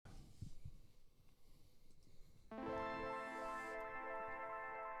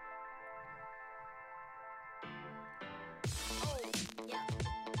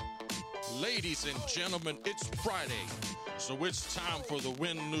Ladies and gentlemen, it's Friday, so it's time for the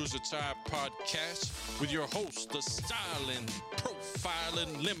Win, Lose, or Tie podcast with your host, the styling,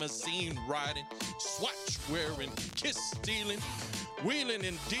 profiling, limousine riding, swatch wearing, kiss stealing, wheeling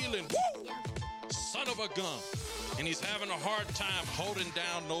and dealing, woo, son of a gun, and he's having a hard time holding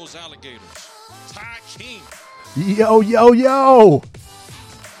down those alligators. Ty King. Yo, yo, yo.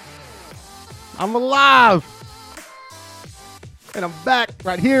 I'm alive. And I'm back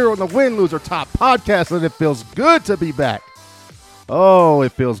right here on the Win, Lose, or Tie podcast, and it feels good to be back. Oh,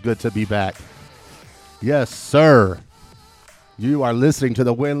 it feels good to be back. Yes, sir. You are listening to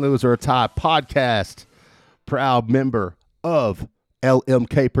the Win, Lose, or Tie podcast, proud member of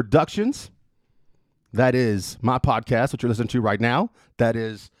LMK Productions. That is my podcast, what you're listening to right now. That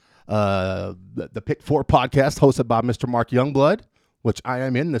is the Pick 4 podcast hosted by Mr. Mark Youngblood, which I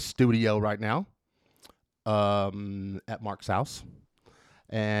am in the studio right now. At Mark's house,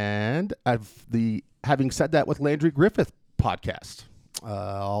 and having said that, with Landry Griffith podcast,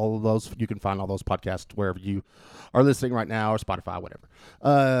 all of those, you can find all those podcasts wherever you are listening right now, or Spotify, whatever.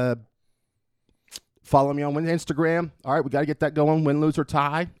 Follow me on Instagram. All right, we got to get that going. Win, Lose, or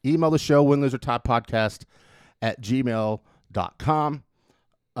Tie. Email the show, win, lose, or tie podcast @gmail.com.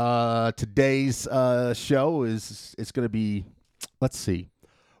 Today's show is going to be, let's see.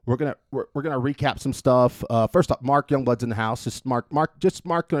 We're gonna recap some stuff. First up, Mark Youngblood's in the house. Mark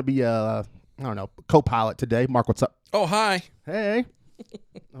gonna be co-pilot today. Mark, what's up? Oh, hi. Hey.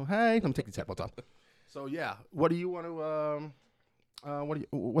 Oh, hey. Let me take these headphones off. So yeah, what do you want to?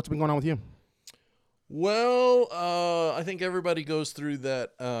 What's been going on with you? Well, I think everybody goes through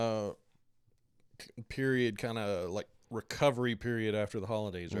that period, kind of like recovery period after the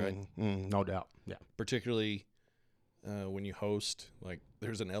holidays, right? No doubt. Yeah. Particularly when you host, like,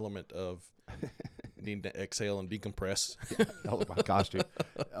 there's an element of needing to exhale and decompress. Yeah. Oh my gosh, dude!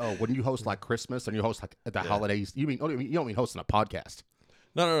 Oh, when you host like Christmas and you host like at the holidays, you don't mean hosting a podcast?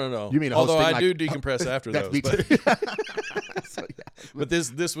 No. You mean although I hosting, do decompress after those, me but, too. So, yeah. but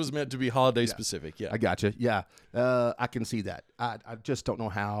this was meant to be holiday specific. Yeah, I got you. Yeah, I can see that. I just don't know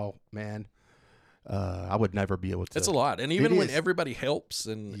how, man. I would never be able to. It's a lot, and even when is. Everybody helps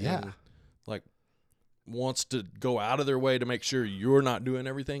and like wants to go out of their way to make sure you're not doing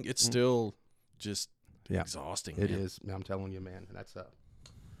everything, it's still just exhausting. It man. is. I'm telling you, man. That's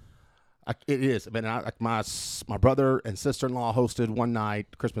it is. I mean, my brother and sister-in-law hosted one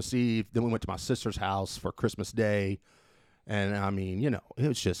night, Christmas Eve. Then we went to my sister's house for Christmas Day, and I mean, it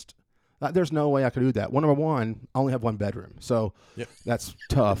was just. There's no way I could do that. Number one, I only have one bedroom, so that's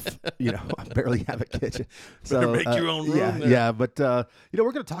tough. I barely have a kitchen. So better make your own room. Yeah. But we're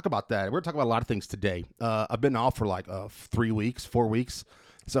going to talk about that. We're going to talk about a lot of things today. I've been off for like 4 weeks.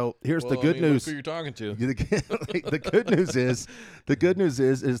 So here's the good news. Look who you're talking to. The good news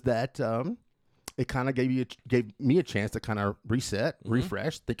is that it kind of gave me a chance to kind of reset,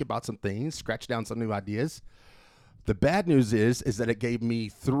 refresh, think about some things, scratch down some new ideas. The bad news is that it gave me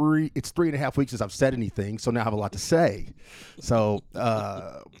 3.5 weeks since I've said anything, so now I have a lot to say. So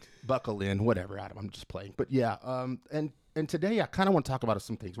buckle in, whatever, Adam. I'm just playing. But yeah, and today I kind of want to talk about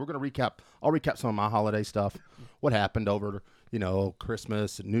some things. We're going to recap. I'll recap some of my holiday stuff, what happened over,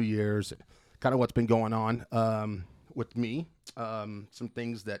 Christmas and New Year's, and kind of what's been going on with me. Some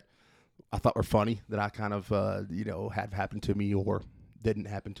things that I thought were funny that I kind of, had happened to me or didn't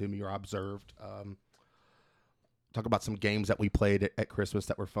happen to me or observed. Talk about some games that we played at Christmas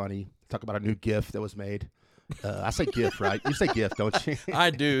that were funny. Talk about a new GIF that was made. I say GIF, right? You say GIF, don't you?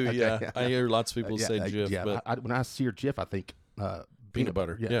 I do, Okay, yeah. I hear lots of people say GIF. Yeah, but when I see your GIF, I think peanut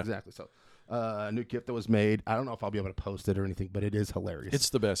butter. Yeah, exactly. So a new GIF that was made. I don't know if I'll be able to post it or anything, but it is hilarious. It's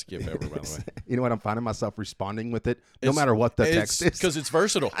the best GIF ever, by the way. You know what? I'm finding myself responding with it, no matter what the text is. Because it's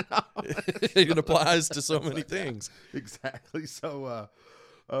versatile. It applies to so many things. Exactly. So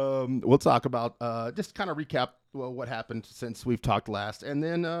we'll talk about just kind of recap what happened since we've talked last. And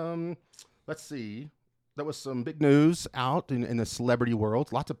then let's see. There was some big news out in the celebrity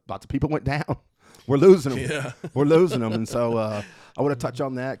world. Lots of people went down. We're losing them. Yeah. We're losing them. And so I want to touch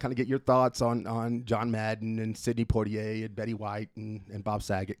on that, kind of get your thoughts on John Madden and Sidney Poitier and Betty White and Bob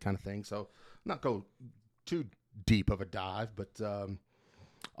Saget kind of thing. So not go too deep of a dive, but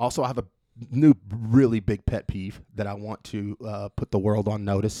also I have a new really big pet peeve that I want to put the world on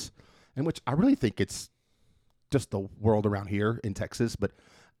notice, and which I really think it's just the world around here in Texas, but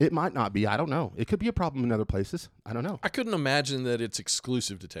it might not be. I don't know. It could be a problem in other places. I don't know. I couldn't imagine that it's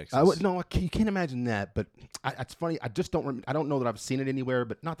exclusive to Texas. You can't imagine that, but it's funny. I just don't. I don't know that I've seen it anywhere,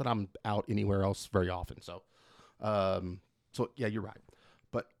 but not that I'm out anywhere else very often. So, yeah, you're right.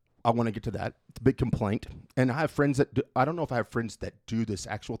 But I want to get to that. It's a big complaint. And I have friends that I don't know if I have friends that do this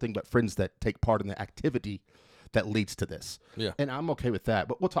actual thing, but friends that take part in the activity that leads to this. Yeah. And I'm okay with that,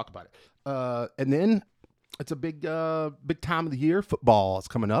 but we'll talk about it. And then it's a big time of the year. Football is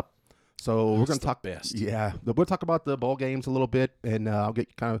coming up. So we're going to talk best. Yeah. We'll talk about the bowl games a little bit, and I'll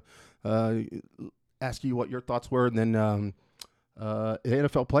get kind of ask you what your thoughts were. And then the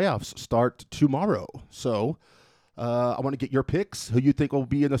NFL playoffs start tomorrow. So I want to get your picks, who you think will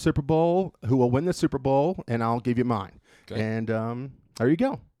be in the Super Bowl, who will win the Super Bowl, and I'll give you mine. Okay. And there you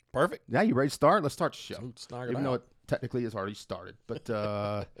go. Perfect. Now you ready to start? Let's start the show. Let's knock it Even though out. it technically has already started. But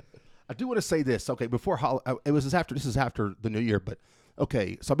I do want to say this. Okay, before this is after the new year, but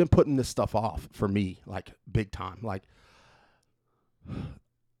okay, so I've been putting this stuff off for me, like big time. Like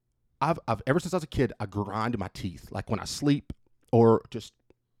I've ever since I was a kid, I grind my teeth, like when I sleep or just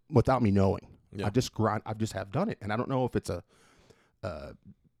without me knowing. Yeah. I just grind. I just have done it, and I don't know if it's a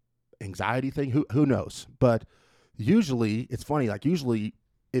anxiety thing. Who knows? But usually, it's funny. Like usually,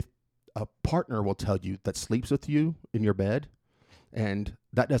 if a partner will tell you that sleeps with you in your bed, and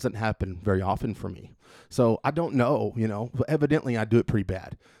that doesn't happen very often for me. So I don't know. But evidently I do it pretty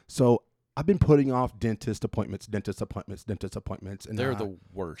bad. So I've been putting off dentist appointments, and They're the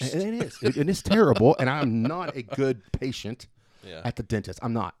worst. and it is. It is terrible, and I'm not a good patient Yeah. at the dentist.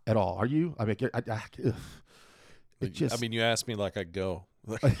 I'm not at all. Are you? I mean, it just. I mean, you asked me like I go.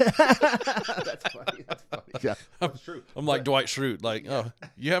 That's funny. That's funny. Yeah, that's true. I'm like Dwight Schrute. Like, oh,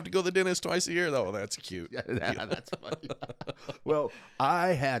 you have to go to the dentist twice a year? Oh, that's cute. Yeah, that's funny. Well, I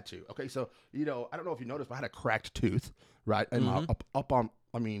had to. Okay, so I don't know if you noticed, but I had a cracked tooth, right? And my up on.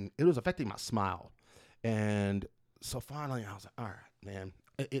 I mean, it was affecting my smile, and so finally I was like, all right, man,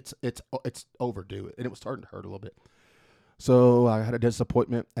 it's overdue, and it was starting to hurt a little bit. So I had a dentist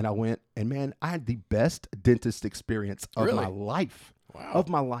appointment, and I went, and man, I had the best dentist experience of Really? my life. Wow. Of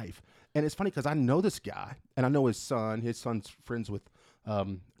my life. And it's funny because I know this guy, and I know his son. His son's friends with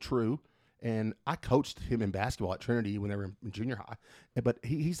True, and I coached him in basketball at Trinity when they were in junior high. But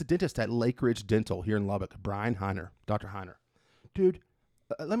he's the dentist at Lake Ridge Dental here in Lubbock, Brian Heiner, Dr. Heiner. Dude,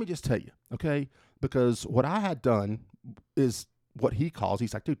 let me just tell you, okay? Because what I had done is what he calls,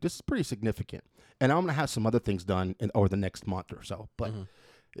 he's like, dude, this is pretty significant. And I'm going to have some other things done over the next month or so. But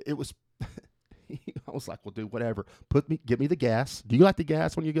it was... I was like, well, dude, whatever. Give me the gas. Do you like the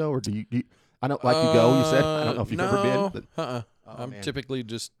gas when you go, or do you I don't like you go. You said I don't know if you've ever been. But, I'm man. typically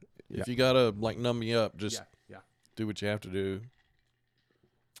just if Yeah. you gotta like numb me up, just yeah. do what you have to do.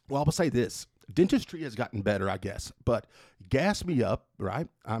 Well, I'll say this: dentistry has gotten better, I guess, but gas me up, right?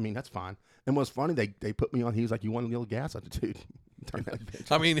 I mean, that's fine. And what's funny, they put me on. He was like, "You want a little gas?" I said, "Dude, turn that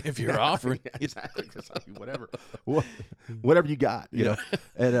bitch." I mean, if you're offering, Yeah, exactly. Just like, whatever, whatever you got, you know.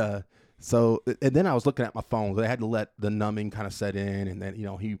 And so, and then I was looking at my phone. They had to let the numbing kind of set in, and then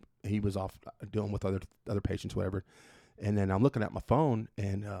he was off dealing with other patients, whatever. And then I'm looking at my phone,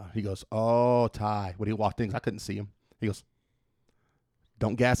 and he goes, "Oh, Ty." When he walked in, 'cause I couldn't see him. He goes,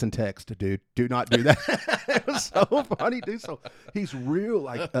 "Don't gas and text, dude. Do not do that." It was so funny, dude. So he's real,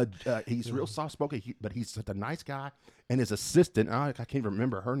 he's real soft spoken, but he's such a nice guy. And his assistant, I can't even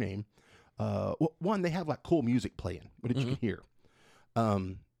remember her name. One, they have like cool music playing, that you can hear.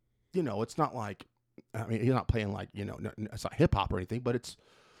 It's not like, I mean, he's not playing like, it's not hip hop or anything, but it's,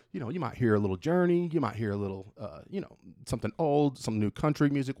 you might hear a little Journey, you might hear a little, something old, some new country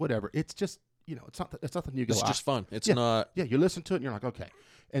music, whatever. It's just, it's nothing you go. it's just fun. It's Yeah. not. Yeah, you listen to it and you're like, okay.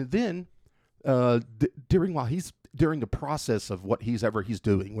 And then during the process of what he's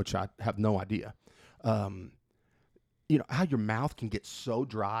doing, which I have no idea, how your mouth can get so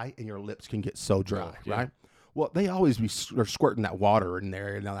dry and your lips can get so dry, yeah. right? Well, they always are squirting that water in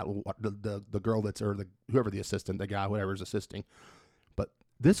there, and the girl whoever the assistant, the guy, whatever's assisting. But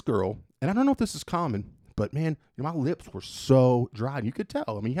this girl, and I don't know if this is common, but man, my lips were so dry, and you could tell.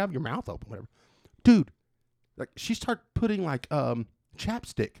 I mean, you have your mouth open, whatever, dude. Like she started putting like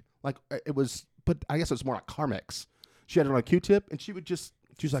chapstick, like it was, but I guess it was more like Carmex. She had it on a Q-tip, and she was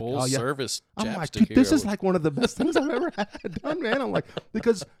like, Full "Oh yeah." service. I'm like, chapstick dude, this here. is like one of the best things I've ever had done, man. I'm like,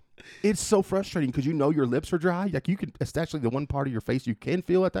 because it's so frustrating because your lips are dry. Like it's actually the one part of your face you can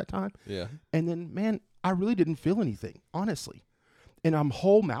feel at that time. Yeah. And then, man, I really didn't feel anything, honestly. And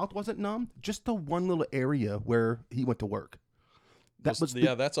whole mouth wasn't numb, just the one little area where he went to work. That was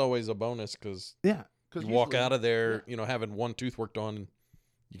That's always a bonus because yeah. you walk out of there, having one tooth worked on.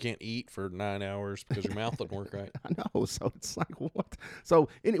 You can't eat for 9 hours because your mouth doesn't work right. I know. So it's like, what? So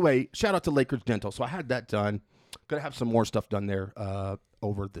anyway, shout out to Lake Ridge Dental. So I had that done. Gonna have some more stuff done there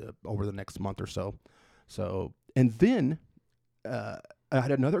over the next month or so. So, and then I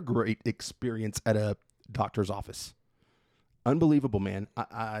had another great experience at a doctor's office. unbelievable, man.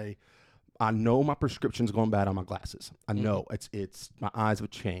 I know my prescription's going bad on my glasses. I know it's my eyes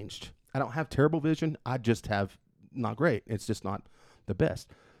have changed. I don't have terrible vision. I just have not great. It's just not the best.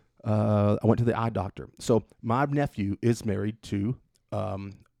 I went to the eye doctor. So my nephew is married to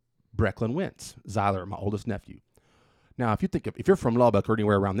Brecklin Wentz, Zyler, my oldest nephew. Now, if you're from Lubbock or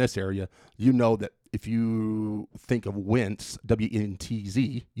anywhere around this area, you know that if you think of Wentz,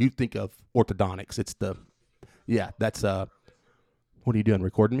 W-N-T-Z, you think of orthodontics. That's what are you doing?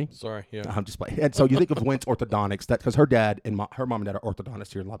 Recording me? Sorry, yeah. I'm just playing. And so you think of Wentz Orthodontics, that because her dad and her mom and dad are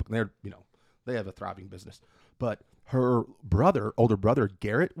orthodontists here in Lubbock, and they're they have a thriving business. But her older brother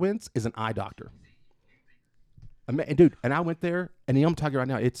Garrett Wentz, is an eye doctor. And dude, and I went there, and I'm talking right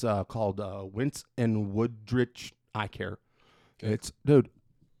now. It's called Wentz and Woodrich Eye Care. Okay. It's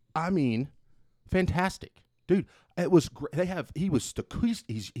fantastic, dude. It was great.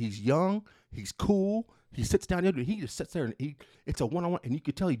 He's young, he's cool. He sits down there, he just sits there, and it's a one-on-one, and you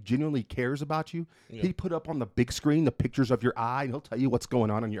could tell he genuinely cares about you. Yeah. He put up on the big screen the pictures of your eye, and he'll tell you what's going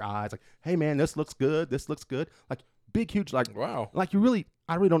on in your eyes. Like, hey, man, this looks good. Like, big, huge, like, wow. Like, I really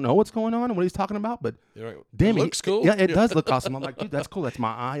don't know what's going on and what he's talking about, but damn it. Looks cool. Yeah, it does look awesome. I'm like, dude, that's cool. That's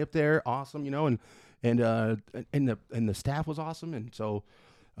my eye up there. Awesome, and the staff was awesome. And so,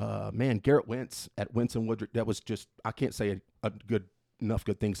 man, Garrett Wentz at Wentz and Woodrick, that was just, I can't say enough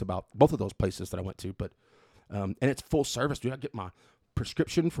good things about both of those places that I went to, but and it's full service, dude. I get my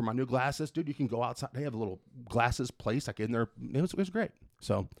prescription for my new glasses, dude. You can go outside. They have a little glasses place like in there. It was great.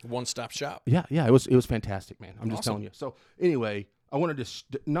 So one-stop shop. Yeah, it was fantastic, man. I'm just telling you. So anyway, I wanted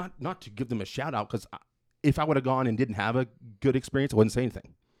to not to give them a shout out because if I would have gone and didn't have a good experience, I wouldn't say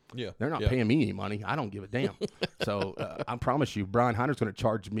anything. Yeah, they're not paying me any money. I don't give a damn. So I promise you, Brian Heiner's going to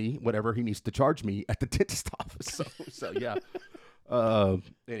charge me whatever he needs to charge me at the dentist office. So yeah.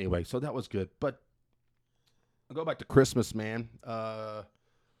 Anyway, so that was good. But I'll go back to Christmas, man. I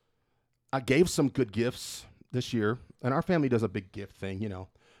gave some good gifts this year, and our family does a big gift thing.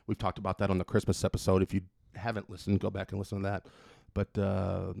 We've talked about that on the Christmas episode. If you haven't listened, go back and listen to that. But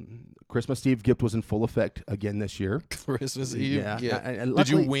Christmas Eve gift was in full effect again this year. Christmas Eve, yeah. And did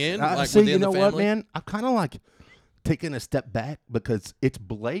you win? See, you know what, man? I'm kind of like taking a step back because it's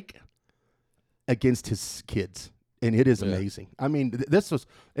Blake against his kids. And it is amazing. I mean, this was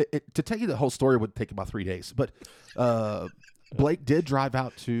to tell you the whole story would take about 3 days. But Blake did drive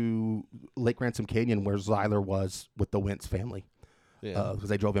out to Lake Ransom Canyon where Zyler was with the Wentz family. Yeah, because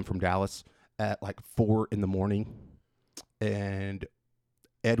they drove in from Dallas at like 4 a.m. And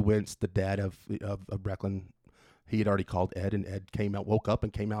Ed Wentz, the dad of Brecklin, he had already called Ed, and Ed woke up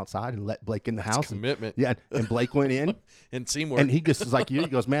and came outside and let Blake in the house. Commitment. And Blake went in. And teamwork. And he just was like, he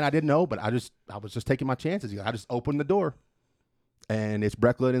goes, man, I didn't know, but I was just taking my chances. He goes, I just opened the door. And it's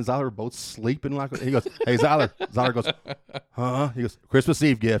Brecklin and Zyler both sleeping like. He goes, hey, Zyler. Zyler goes, huh? He goes, Christmas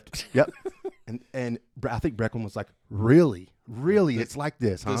Eve gift. Yep. And I think Brecklin was like, really? It's like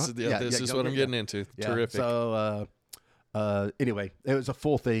this, huh? This is what I'm getting into. Yeah. Terrific. So anyway, it was a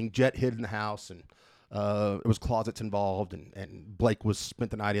full thing. Jet hid in the house, and it was closets involved, and Blake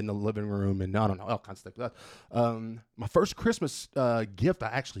spent the night in the living room, and I don't know, all kinds of stuff. My first Christmas gift I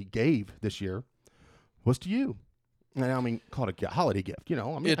actually gave this year was to you. And I mean, call it a holiday gift, I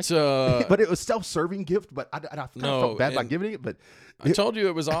mean, it's but it was self-serving gift. But I kind of felt bad by giving it. But I told you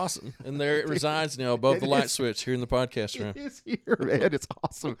it was awesome, and there it resides now above the light switch here in the podcast room. It's here, man. It's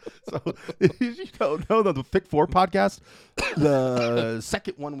awesome. So if you don't know the Pick 4 podcast, the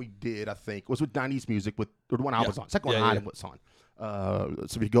second one we did, I think, was with 90s music or the one I was on. Second one I was on.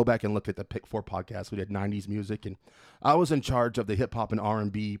 So if you go back and look at the Pick 4 podcast, we did 90s music, and I was in charge of the hip hop and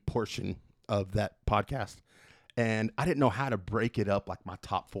R&B portion of that podcast. And I didn't know how to break it up like my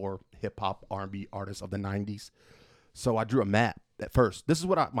top 4 hip-hop R&B artists of the 90s. So I drew a map at first. This is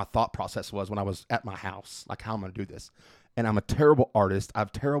what my thought process was when I was at my house, like how I'm going to do this. And I'm a terrible artist. I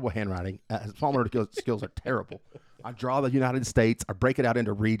have terrible handwriting. Motor skills are terrible. I draw the United States. I break it out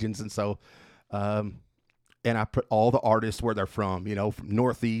into regions. And so and I put all the artists where they're from, from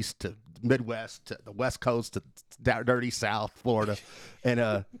Northeast to Midwest to the West Coast to dirty South Florida, and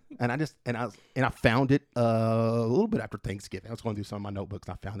I found it a little bit after Thanksgiving. I was going through some of my notebooks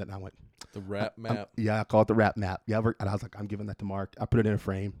and I found it, and I went the rap map. I call it the rap map. Yeah, and I was like, I'm giving that to Mark. I put it in a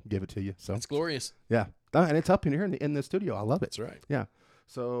frame, give it to you. So it's glorious. Yeah, and it's up in here in the studio. I love it. That's right. Yeah.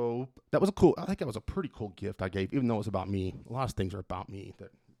 So I think that was a pretty cool gift I gave, even though it was about me. A lot of things are about me that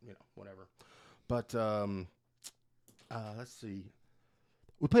whatever. But let's see.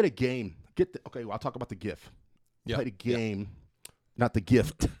 We played a game. I'll talk about the GIF. We played a game, not the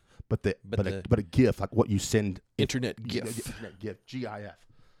gift, but a GIF, like what you send. Internet GIF. Internet GIF, GIF.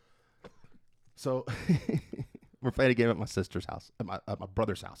 So we're playing a game at my sister's house, at my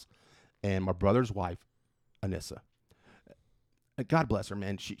brother's house, and my brother's wife, Anissa. God bless her,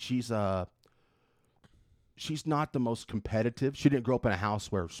 man. She's not the most competitive. She didn't grow up in a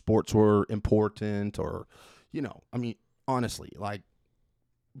house where sports were important, or, I mean, honestly, like,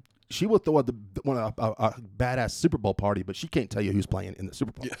 she will throw a badass Super Bowl party, but she can't tell you who's playing in the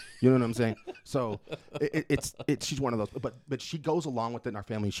Super Bowl. Yeah. You know what I'm saying? So it's she's one of those, but she goes along with it in our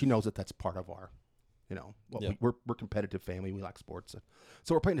family. She knows that that's part of our, we're competitive family. We like sports,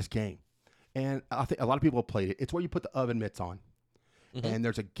 so we're playing this game, and I think a lot of people have played it. It's where you put the oven mitts on, and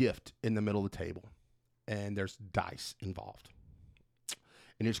there's a gift in the middle of the table, and there's dice involved,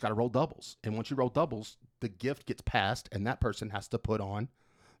 and you just got to roll doubles. And once you roll doubles, the gift gets passed, and that person has to put on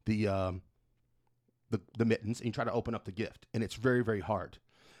the mittens, and you try to open up the gift, and it's very, very hard.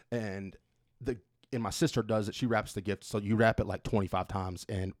 And my sister does it. She wraps the gift, so you wrap it like 25 times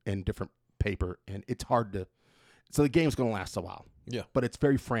and in different paper, and it's hard to. So the game's going to last a while. Yeah, but it's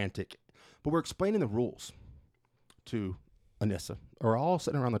very frantic. But we're explaining the rules to Anissa. We're all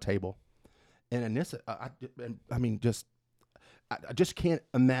sitting around the table, and Anissa, I just can't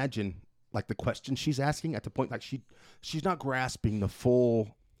imagine like the questions she's asking at the point like she's not grasping the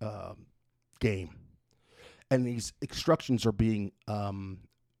full game, and these instructions are being the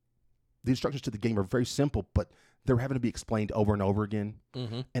instructions to the game are very simple, but they're having to be explained over and over again.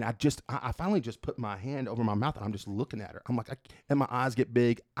 And I finally just put my hand over my mouth, and I'm just looking at her. I'm like, and my eyes get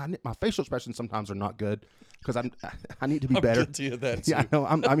big. My facial expressions sometimes are not good because I need to be better. I'm guilty of that too. Yeah, I know.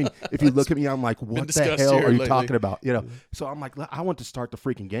 I mean, if you look at me, I'm like, what the hell are you talking about? So I'm like, I want to start the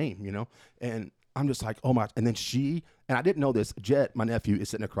freaking game, and I'm just like, oh my. And then and I didn't know this, Jet, my nephew, is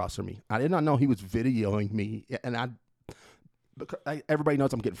sitting across from me. I did not know he was videoing me. And everybody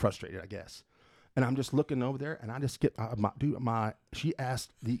knows I'm getting frustrated, I guess. And I'm just looking over there, and I just get, she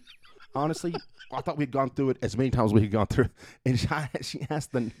asked honestly, I thought we'd gone through it as many times as we had gone through. And she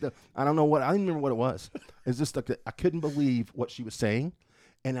asked I don't know what, I don't even remember what it was. It's just like, I couldn't believe what she was saying.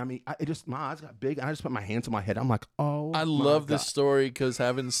 And I mean, my eyes got big, and I just put my hands on my head. I'm like, oh, I love this story because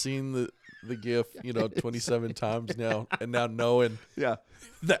having seen the GIF, 27 times now, and now knowing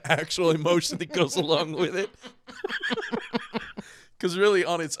the actual emotion that goes along with it. Because really,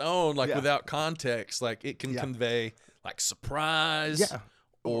 on its own, like without context, like it can convey like surprise,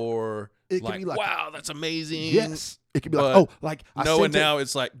 or it can be like, wow, that's amazing. Yes, it could be like, knowing now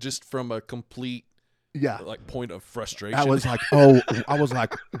it's like just from a complete like point of frustration. I was like,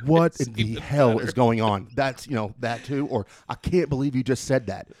 what in the hell is going on? That's that too, or I can't believe you just said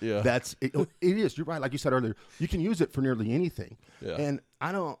that. Yeah, that's it. It is. You're right. Like you said earlier, you can use it for nearly anything. Yeah, and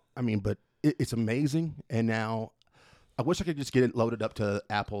but it's amazing. And now, I wish I could just get it loaded up to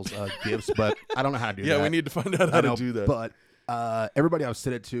Apple's gifts, but I don't know how to do that. Yeah, we need to find out how to do that. But everybody I've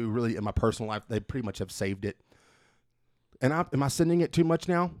sent it to, really in my personal life, they pretty much have saved it. And am I sending it too much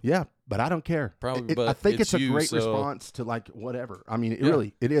now? Yeah, but I don't care. Probably, but I think it's a great response to like whatever. I mean,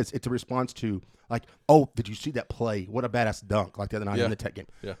 it is. It's a response to like, oh, did you see that play? What a badass dunk like the other night in the tech game.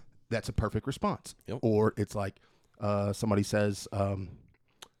 Yeah, that's a perfect response. Yep. Or it's like somebody says,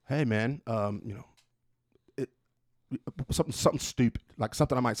 hey man, something stupid, like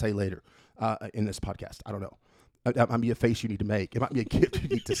something I might say later in this podcast. I don't know. That might be a face you need to make. It might be a gift you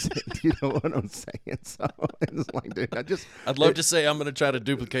need to send. You know what I'm saying? So it's like, dude, I'd love to say I'm going to try to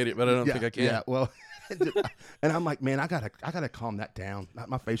duplicate it, but I don't think I can. Yeah, well, and I'm like, man, I gotta calm that down.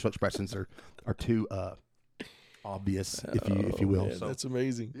 My facial expressions are too obvious, if you will. Man, so that's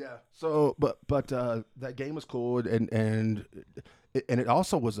amazing. Yeah. So, but that game was cool, and it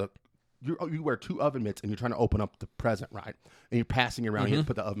also was you wear two oven mitts, and you're trying to open up the present, right? And you're passing it around. You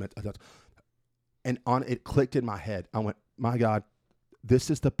put the oven mitts. And it clicked in my head. I went, my God, this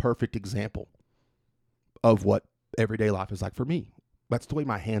is the perfect example of what everyday life is like for me. That's the way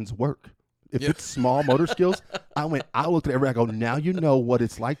my hands work. If it's small motor skills, I looked at everybody, I go, now you know what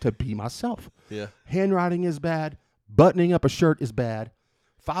it's like to be myself. Yeah. Handwriting is bad. Buttoning up a shirt is bad.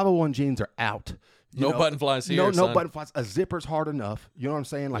 501 jeans are out. No button flies here. No button flies. A zipper's hard enough. You know what I'm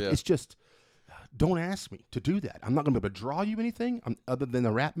saying? Like, it's just, don't ask me to do that. I'm not going to be able to draw you anything other than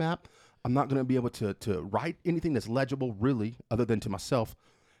the rap map. I'm not going to be able to write anything that's legible, really, other than to myself.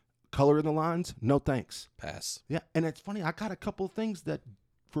 Color in the lines, no thanks. Pass. Yeah, and it's funny. I got a couple of things that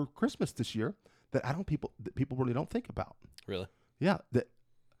for Christmas this year that people really don't think about. Really? Yeah.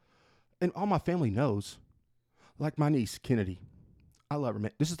 And all my family knows. Like my niece Kennedy, I love her,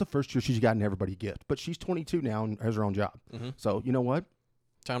 man. This is the first year she's gotten everybody a gift, but she's 22 now and has her own job. So you know what?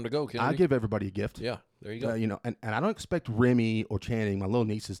 Time to go, Kennedy. I give everybody a gift. Yeah, there you go. And I don't expect Remy or Channing, my little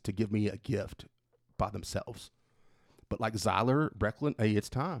nieces, to give me a gift by themselves. But like Zyler, Brecklin, hey, it's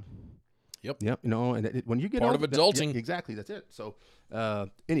time. Yep. Yep. And when you get Part older, of adulting. exactly. That's it. So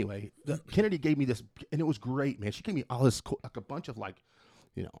anyway, Kennedy gave me this, and it was great, man. She gave me all this, like a bunch of I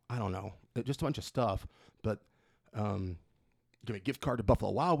don't know, just a bunch of stuff. But gave me a gift card to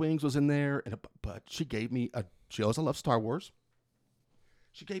Buffalo Wild Wings was in there, but she gave me she knows I love Star Wars.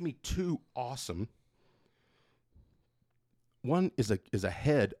 She gave me 2 awesome. One is a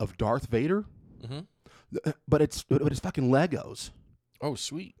head of Darth Vader, but it's fucking Legos. Oh,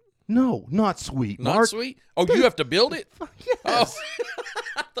 sweet. No, not sweet. Not Mark. sweet? Oh, you have to build it? Yes. Oh,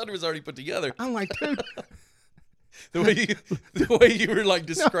 I thought it was already put together. I'm like, dude. The way you were like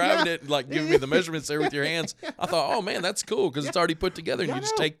describing it, like giving me the measurements there with your hands, I thought, oh man, that's cool because it's already put together, and Yeah, you I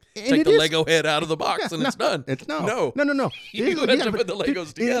just know. take And the it is. Lego head out of the box and it's done. It's no. no. You It- had to but put the dude,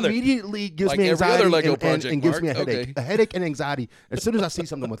 Legos together. It immediately gives Like me every anxiety other Lego and project, gives me a Mark. headache. Okay. A headache and anxiety as soon as I see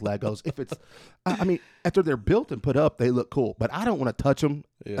something with Legos. If it's, I mean, after they're built and put up, they look cool, but I don't want to touch them,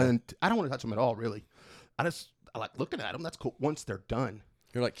 Yeah. and I don't want to touch them at all, really. I like looking at them. That's cool once they're done.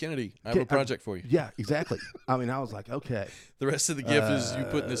 You're like, Kennedy, I have a project for you. Yeah, exactly. I mean, I was like, okay. The rest of the gift is you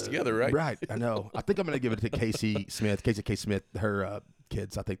putting this together, right? Right, I know. I think I'm going to give it to Casey K. Smith, her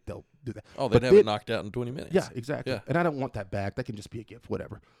kids. I think they'll do that. Oh, they'd But have then- it knocked out in 20 minutes. Yeah, exactly. Yeah. And I don't want that back. That can just be a gift,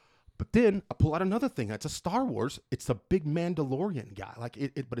 whatever. But then I pull out another thing. It's a Star Wars. It's a big Mandalorian guy. Like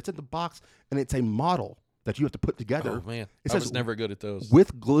but it's in the box, and it's a model that you have to put together. Oh man, It I says was never good at those.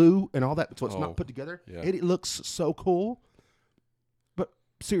 with glue and all that, so it's Oh, not put together. yeah. It looks so cool. But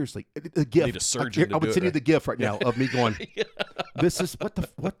seriously, the gift. need a surgeon to I would do it, send you right? the gift right now of me going. This is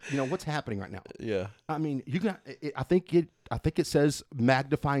what's happening right now. Yeah. I mean, you got. I think it says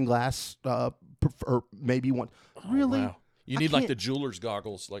magnifying glass, or maybe one. Really? Wow. You I need like can't- the jeweler's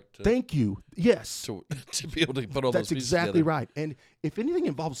goggles, like to Thank you. Yes, to be able to put all that's those pieces exactly together. right. And if anything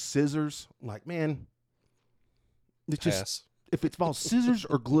involves scissors, like man, it's just Pass. if it involves scissors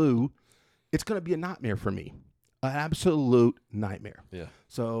or glue, it's going to be a nightmare for me. An absolute nightmare. Yeah.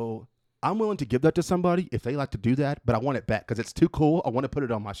 So I'm willing to give that to somebody if they like to do that, but I want it back because it's too cool. I want to put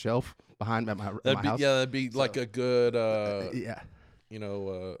it on my shelf behind my house. That'd be like a good Yeah. you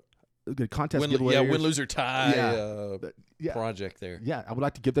know, A good contest win, giveaway. yeah, or win, lose, or tie yeah. project there. Yeah, I would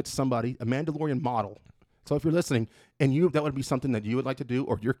like to give that to somebody, a Mandalorian model. So if you're listening and that would be something that you would like to do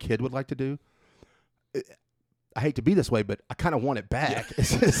or your kid would like to do, I hate to be this way, but I kind of want it back.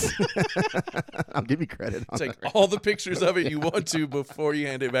 It's just, I'll give you credit. On Take that. all the pictures of it you want to before you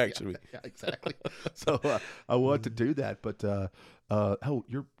hand it back to me. Yeah, exactly. So I want to do that, but I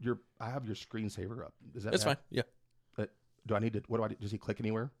have your screensaver up. Is that That's fine. Yeah. Do I need to? What do I do? Does he click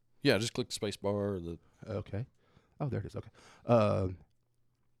anywhere? Yeah, just click the space bar or the Okay. Oh, there it is. Okay.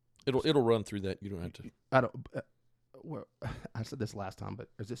 it'll run through that. You don't have to. I don't. Well, I said this last time, but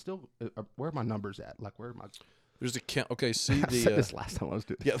is it still? Where are my numbers at? Like, where are my? There's a count. Okay, see I said the this last time I was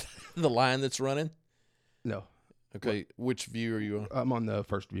doing. yeah, the line that's running. No, Okay, which view are you on? I'm on the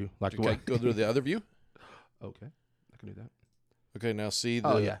first view. Like, the Okay, one. go to the other view. Okay, I can do that. Okay, now see the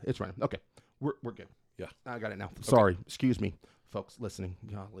Oh yeah, it's running. Okay, we're good. Yeah. I got it now. Sorry, excuse me, folks listening.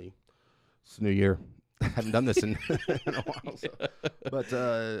 Golly, it's a new year. I haven't done this in, in a while, so. But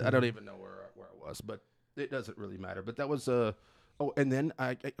I don't even know where I was. But it doesn't really matter. But that was and then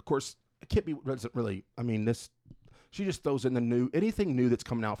I of course Kippy doesn't really. I mean this. She just throws in the anything new that's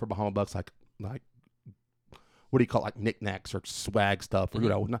coming out for Bahama Bucks, like what do you call it, like knickknacks or swag stuff, or you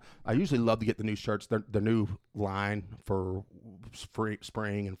know. I usually love to get the new shirts. The new line for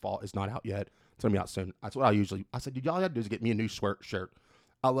spring and fall is not out yet. It's gonna be out soon. That's what I said, y'all gotta do is get me a new shirt.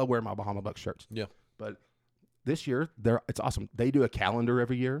 I love wearing my Bahama Bucks shirts. Yeah. But this year, it's awesome. They do a calendar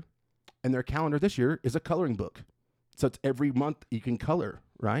every year, and their calendar this year is a coloring book. So it's every month you can color,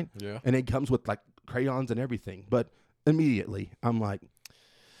 right? Yeah. And it comes with like crayons and everything. But immediately I'm like,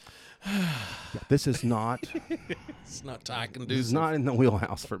 this is not. It's not I can do. This is not in the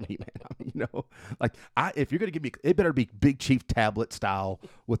wheelhouse for me, man. I mean, you know, like if you're gonna give me, it better be Big Chief tablet style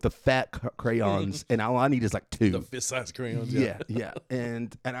with the fat crayons, and all I need is like 2. The fist-sized crayons. Yeah,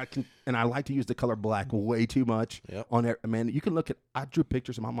 and I like to use the color black way too much. Yep. On there, man. You can look at. I drew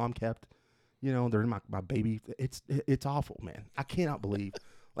pictures that my mom kept. You know, they're in my baby. It's awful, man. I cannot believe.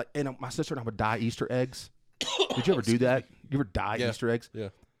 Like, and my sister and I would dye Easter eggs. Did you ever do that? You ever dye Yeah. Easter eggs? Yeah.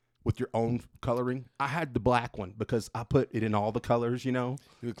 With your own coloring. I had the black one because I put it in all the colors, you know.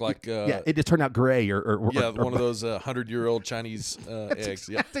 You look like Yeah, it just turned out gray or one of those 100-year-old Chinese eggs.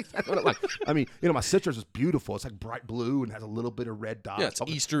 Yeah. That's exactly what I like. I mean, you know, my sister's is beautiful. It's like bright blue and has a little bit of red dots. Yeah, it's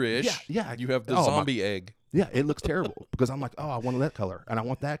Easter-ish. Yeah. You have the Oh, zombie egg. Yeah, it looks terrible because I'm like, oh, I want that color, and I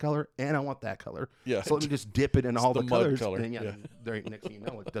want that color, and I want that color. Yeah. So let me just dip it in all the the mud colors. color, And yeah. there ain't, next thing you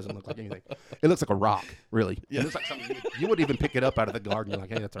know, it doesn't look like anything. It looks like a rock, really. Yeah. It looks like something you would even pick it up out of the garden. You're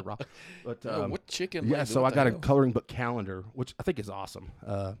like, hey, that's a rock. But What chicken? yeah, leg? so What I got the a hell? coloring book calendar, which I think is awesome.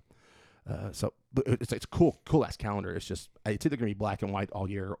 So but it's cool ass calendar. It's just it's either gonna be black and white all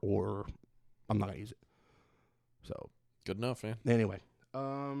year, or I'm not gonna use it. So Good enough, man. anyway,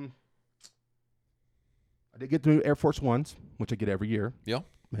 I did get the new Air Force Ones, which I get every year. Yeah.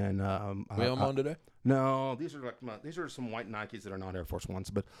 And We have them on today. no, these are these are some white Nikes that are not Air Force Ones,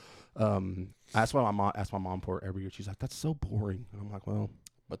 but that's why I asked my mom for it every year. She's like, "That's so boring." And I'm like, "Well,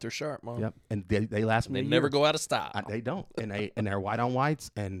 But they're sharp, Mom. yep." And they last me. They a never year. go out of style. They don't, and they're white on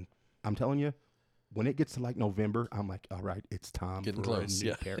whites. And I'm telling you, when it gets to like November, I'm like, "All right, it's time Getting for close, a new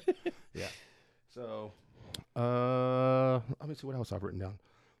yeah. pair." Yeah. So, let me see what else I've written down.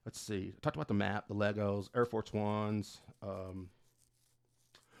 Let's see. Talked about the map, the Legos, Air Force Ones.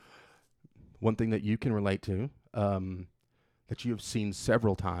 One thing that you can relate to, that you have seen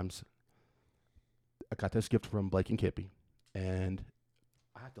several times. I got this gift from Blake and Kippy, and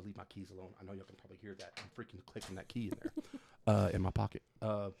I have to leave my keys alone. I know y'all can probably hear that. I'm freaking clicking that key in there, in my pocket.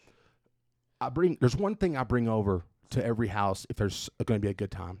 There's one thing I bring over to every house if there's going to be a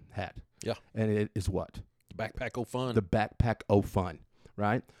good time. Hat. Yeah. And it is what? Backpack O Fun. The Backpack O Fun,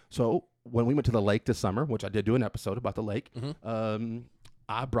 right? So when we went to the lake this summer, which I did do an episode about the lake,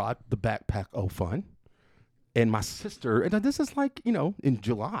 I brought the Backpack O Fun, and my sister, and this is like, in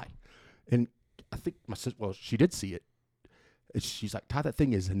July, and I think my sister, well, she did see it. And she's like, Todd, that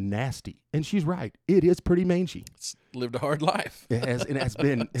thing is nasty. And she's right. It is pretty mangy. It's lived a hard life. It has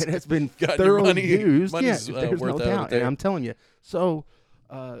been Got your thoroughly used. money's, Yeah, there's worth no out of it doubt. there. And I'm telling you. So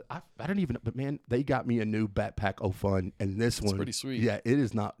I don't even, but man, they got me a new Backpack O Fun, and this one, pretty sweet. Yeah, it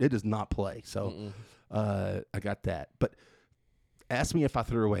does not play. So I got that. But ask me if I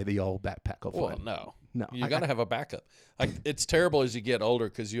threw away the old Backpack O Well, Fun. no. No, You got to have a backup. It's terrible as you get older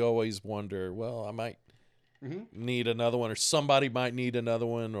because you always wonder, well, I might need another one, or somebody might need another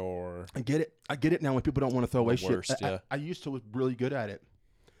one, or I get it now when people don't want to throw away worst, shit. yeah. I used to was really good at it.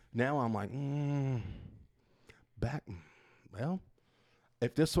 Now I'm like, well,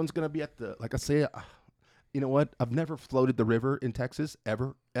 if this one's going to be at the, like I say, you know what? I've never floated the river in Texas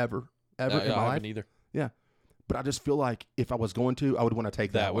ever in I my life. haven't either. Yeah. But I just feel like if I was going to, I would want to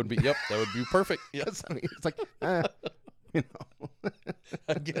take that That would one. be, that would be perfect. Yep. I mean, it's like, you know.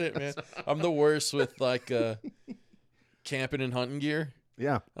 I get it, man. I'm the worst with like camping and hunting gear.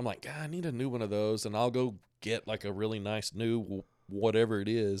 Yeah. I'm like, God, I need a new one of those, and I'll go get like a really nice new whatever it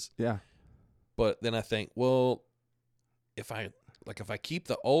is. Yeah. But then I think, well, if I keep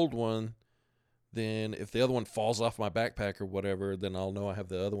the old one, then if the other one falls off my backpack or whatever, then I'll know I have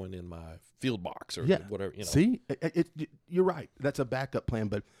the other one in my field box or whatever. You know. See, you're right. That's a backup plan,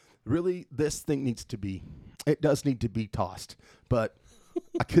 but really, this thing it does need to be tossed. But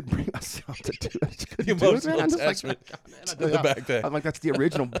I couldn't bring myself to do it. The emotional attachment to the backpack. I'm like, that's the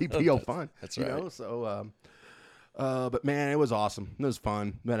original BPO Fun. That's you right. know? So, but man, it was awesome. It was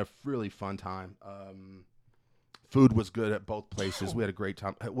fun. We had a really fun time. Food was good at both places. We had a great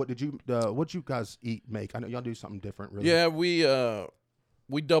time. What did you guys make? I know y'all do something different, really. Yeah,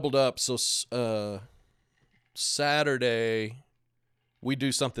 we doubled up. So Saturday we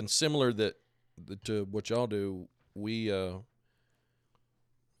do something similar to what y'all do. We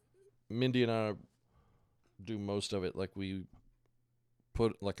Mindy and I do most of it. Like we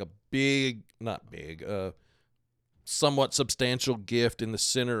put like a somewhat substantial gift in the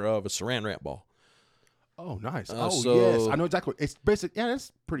center of a saran wrap ball. Oh, nice. So- yes. I know exactly. It's basic. Yeah,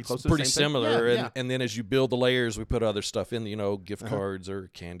 it's pretty close It's to the pretty same thing. similar, Yeah, and then as you build the layers, we put other stuff in, gift Uh-huh. cards or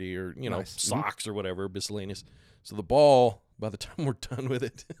candy or Nice. socks or whatever, miscellaneous. So the ball, by the time we're done with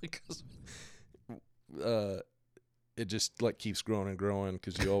it, because it just like keeps growing and growing,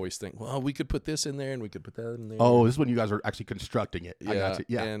 because you always think, well, we could put this in there and we could put that in there. Oh, this is when you guys are actually constructing it. I got you.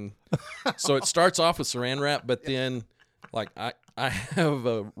 Yeah. And so it starts off with saran wrap, but then like I have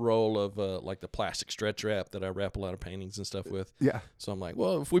a roll of like the plastic stretch wrap that I wrap a lot of paintings and stuff with. Yeah. So I'm like,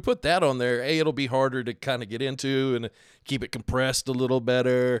 well, if we put that on there, it'll be harder to kind of get into and keep it compressed a little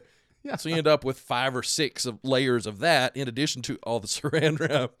better. Yeah. So you end up with 5 or 6 of layers of that in addition to all the saran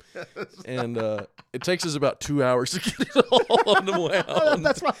wrap. And it takes us about 2 hours to get it all unwound.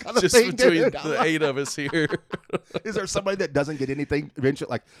 That's my kind of Just thing, between dude. the 8 of us here. Is there somebody that doesn't get anything eventually?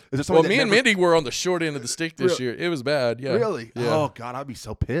 Like, is there Well, somebody me that and never, Mindy were on the short end of the stick this year. It was bad. Yeah. Really? Yeah. Oh, God, I'd be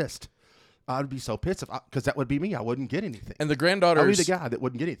so pissed. I'd be so pissed because that would be me. I wouldn't get anything. And the I'd be granddaughters, the guy that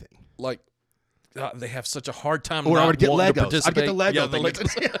wouldn't get anything. like, they have such a hard time. Or I not would get wanting to Legos. I'd get the Lego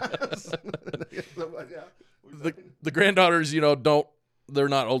participate. thing. Yeah, the granddaughters, they're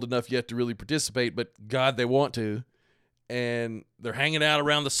not old enough yet to really participate, but God, they want to. And they're hanging out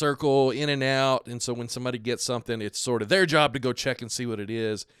around the circle, in and out. And so when somebody gets something, it's sort of their job to go check and see what it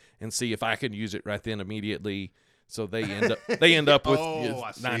is and see if I can use it right then immediately. So they end up with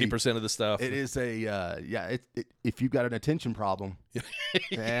 90% of the stuff. It is if you've got an attention problem,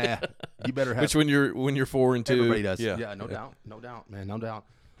 yeah, you better have. Which when you're 4 and 2, everybody does. Yeah, no doubt, man, no doubt.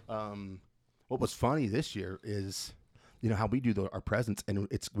 What was funny this year is, how we do our presents, and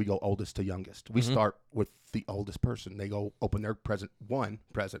we go oldest to youngest. We start with the oldest person. They go open their present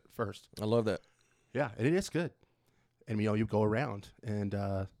first. I love that. Yeah, and it is good. And you go around,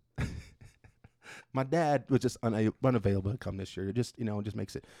 and my dad was just unavailable to come this year. It just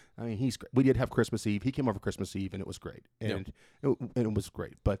makes it. I mean, he's great. We did have Christmas Eve. He came over Christmas Eve, and it was great. And it was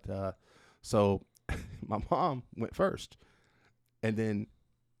great. But so my mom went first, and then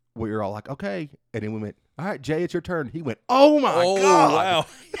we were all like, okay. And then we went, all right, Jay, it's your turn. He went, oh my God. Wow.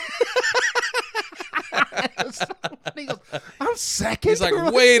 He goes, I'm second. He's like,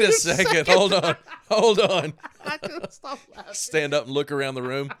 wait a second. Hold on. I couldn't stop laughing. Stand up and look around the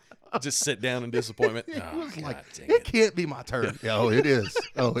room. Just sit down in disappointment. It was God, like, dang it can't be my turn. It is.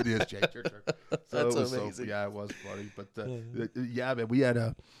 Oh, it is, Jay. It's your turn. That's it was amazing. it was funny. But man, we had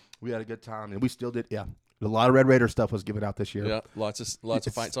a good time, and we still did. Yeah, a lot of Red Raider stuff was given out this year. Yeah, lots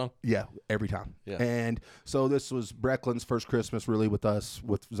of fight song. Yeah, every time. Yeah. And so this was Brecklin's first Christmas really with us,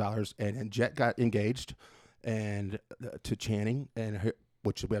 with Zellers, and Jet got engaged and to Channing,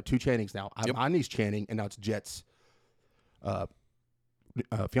 which we have 2 Channings now. My niece Channing, and now it's Jet's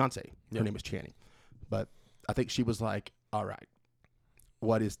fiance. Her name is Channing. But I think she was like, all right,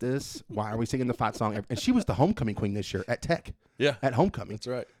 what is this? Why are we singing the fight song? And she was the homecoming queen this year at Tech. Yeah. At homecoming. That's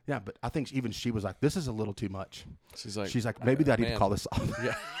right. Yeah, but I think even she was like, this is a little too much. She's like, maybe I need to call this off.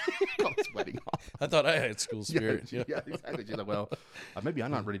 Yeah. Call this wedding off. I thought I had school spirit. Yeah, exactly. She's like, well, maybe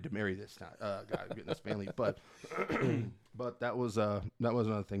I'm not ready to marry this guy, get this family. But but that was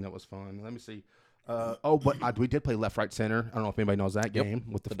another thing that was fun. Let me see. But we did play left, right, center. I don't know if anybody knows that game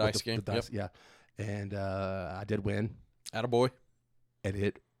with the dice game. The dice, yeah. And I did win. Attaboy. And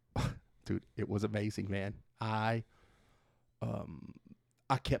it was amazing, man. I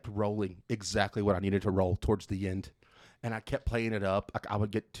kept rolling exactly what I needed to roll towards the end. And I kept playing it up. I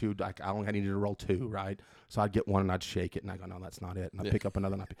would get 2. I needed to roll 2, right? So I'd get 1 and I'd shake it, and I go, no, that's not it. And I'd pick up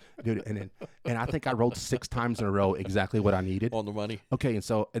another, and I think I rolled 6 times in a row exactly what I needed. On the money. Okay, and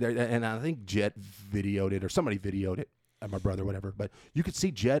so and I think Jet videoed it, or somebody videoed it, my brother, whatever. But you could see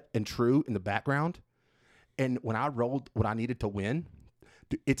Jet and True in the background, and when I rolled what I needed to win,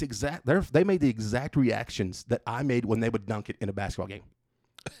 it's exact. They made the exact reactions that I made when they would dunk it in a basketball game.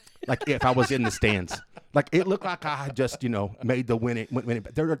 Like if I was in the stands, like it looked like I had just made the winning.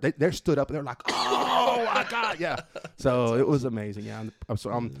 They stood up and they're like, oh my God, yeah. So it was amazing, yeah.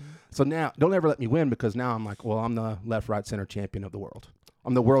 So now don't ever let me win, because now I'm like, well, I'm the left, right, center champion of the world.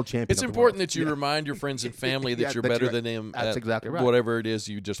 I'm the world champion. It's important that you remind your friends and family that you're better than them. That's exactly right. Whatever it is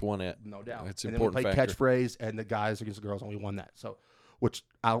you just won at. No doubt. It's an important. And then we played catchphrase, and the guys against the girls, and we won that. So, which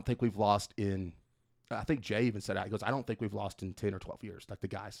I don't think we've lost in. I think Jay even said that. He goes, I don't think we've lost in 10 or 12 years, like the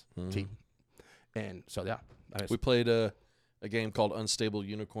guys team. And so, yeah. We played a game called Unstable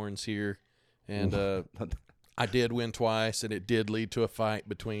Unicorns here, and I did win twice, and it did lead to a fight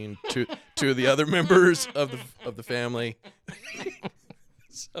between two of the other members of the family.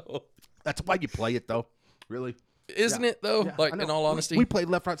 So that's why you play it, though. Really, isn't it though? Yeah, like in all honesty, we played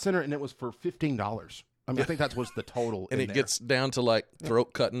left, right, center, and it was for $15. I mean, I think that was the total. And it gets down to like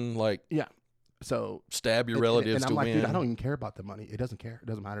throat cutting, like so stab your relatives and I'm to like, win. Dude, I don't even care about the money. It doesn't care. It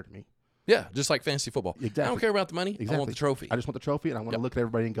doesn't matter to me. Yeah, just like fantasy football. Exactly. I don't care about the money. Exactly. I want the trophy. I just want the trophy, and I want to look at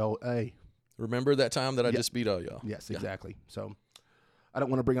everybody and go, hey. Remember that time that I just beat all y'all? Yes, exactly. So I don't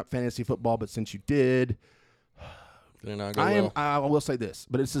want to bring up fantasy football, but since you did, I will say this,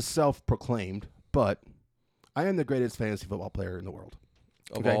 but it's a self-proclaimed, but I am the greatest fantasy football player in the world.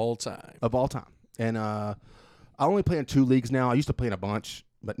 Of all time. Of all time. And I only play in 2 leagues now. I used to play in a bunch,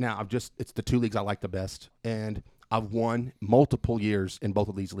 but now it's the 2 leagues I like the best. And I've won multiple years in both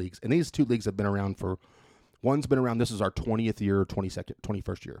of these leagues. And these 2 leagues have been around one's been around, this is our 20th year,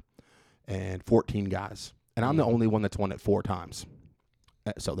 21st year, and 14 guys. And I'm the only one that's won it 4 times.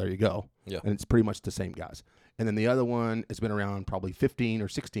 So there you go. Yeah. And it's pretty much the same guys. And then the other one has been around probably 15 or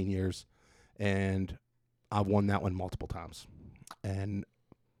 16 years, and I've won that one multiple times. And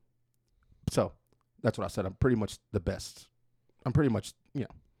so that's what I said. I'm pretty much the best. I'm pretty much, Do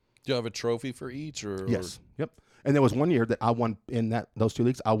you have a trophy for each? Or yes. Yep. And there was one year that I won in those 2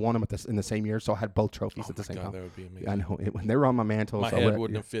 leagues. I won them in the same year, so I had both trophies at the same time. That would be amazing. I know when they were on my mantle. My head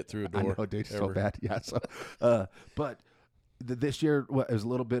wouldn't have fit through a door. I know, dude, so ever. bad. Yeah. So, but this year it was a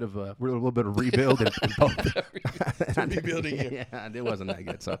little bit of rebuild in both. Rebuilding year. Yeah, it wasn't that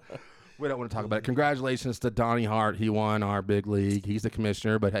good. So we don't want to talk about it. Congratulations to Donnie Hart. He won our big league. He's the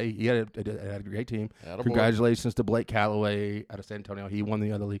commissioner, but hey, he had a great team. Attaboy. Congratulations to Blake Calloway out of San Antonio. He won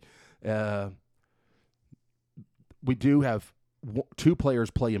the other league. We do have 2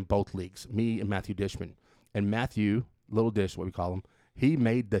 players play in both leagues, me and Matthew Dishman. And Matthew, Little Dish, what we call him, he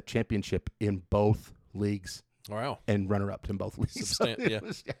made the championship in both leagues Wow. and runner-up in both leagues. Yeah.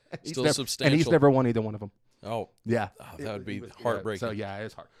 He's Still never, substantial. And he's never won either one of them. Oh, Yeah. that would be Yeah, heartbreaking. So, yeah,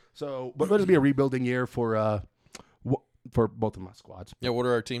 it's hard. So, but it'll be a rebuilding year for both of my squads. Yeah, what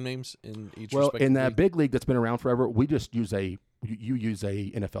are our team names in each Well, respective in that league? big league that's been around forever, we just use you use a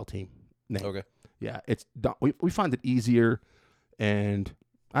NFL team name. Okay. Yeah, we find it easier, and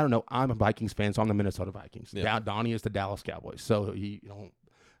I don't know. I'm a Vikings fan, so I'm the Minnesota Vikings. Yeah. Donnie is the Dallas Cowboys. So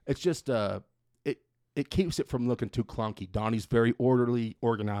it's just it keeps it from looking too clunky. Donnie's very orderly,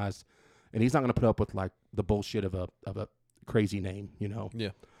 organized, and he's not going to put up with like the bullshit of a crazy name.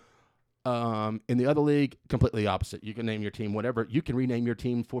 Yeah. In the other league, completely opposite. You can name your team whatever. You can rename your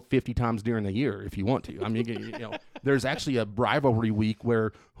team 50 times during the year if you want to. I mean, there's actually a rivalry week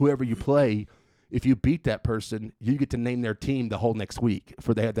where whoever you play, if you beat that person, you get to name their team the whole next week.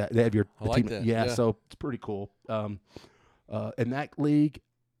 They have your I like team. that. Yeah, Yeah. so it's pretty cool. In that league,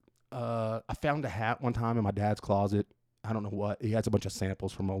 I found a hat one time in my dad's closet. I don't know what. He has a bunch of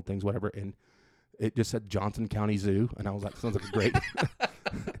samples from old things, whatever, and it just said Johnson County Zoo, and I was like, sounds like a great.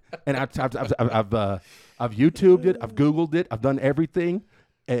 And I've YouTubed it, I've Googled it, I've done everything,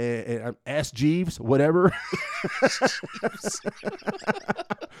 and I've asked Jeeves, whatever.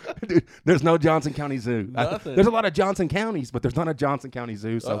 Dude, there's no Johnson County Zoo. Nothing. There's a lot of Johnson counties, but there's not a Johnson County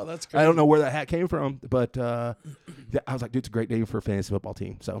Zoo. So Oh, that's I don't crazy. know where that hat came from, but I was like, dude, it's a great name for a fantasy football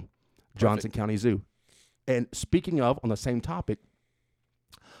team. So Johnson County Zoo. And speaking of, on the same topic,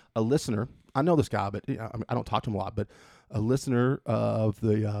 a listener, I know this guy, but I don't talk to him a lot, but a listener of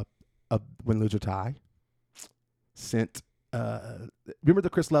the Win, Lose, or Tie sent. Remember the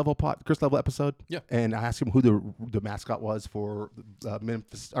Chris Level episode? Yeah. And I asked him who the mascot was for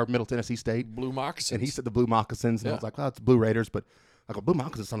Memphis or Middle Tennessee State, Blue Moccasins. and he said the Blue Moccasins, and I Yeah. was like, "Well, it's Blue Raiders," but I go, "Blue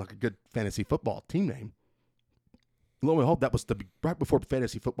Moccasins sound like a good fantasy football team name." Lo and behold, that was right before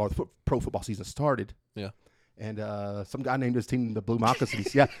fantasy football, pro football season started. Yeah. And some guy named his team the Blue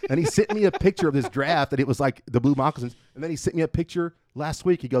Moccasins. Yeah. And he sent me a picture of this draft, and it was like the Blue Moccasins. And then he sent me a picture last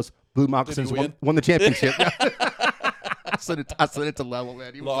week. He goes, Blue Moccasins win? won the championship. I sent it to Level,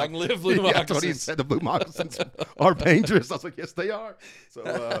 man. He was Long like, live Blue Yeah, that's what he Moccasins. said. The Blue Moccasins are dangerous. I was like, yes, they are.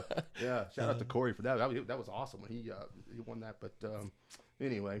 So, yeah, shout out to Corey for that. That was awesome. He won that. But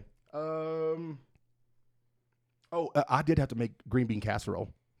anyway. I did have to make green bean casserole.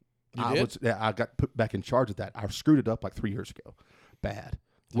 You did? I got put back in charge of that. I screwed it up like 3 years ago. Bad.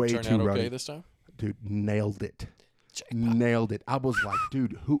 Way Turn too out runny. okay this time? Dude, nailed it. Jackpot. Nailed it. I was like,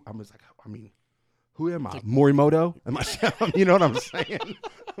 dude, who am I? Morimoto? Am I? You know what I'm saying?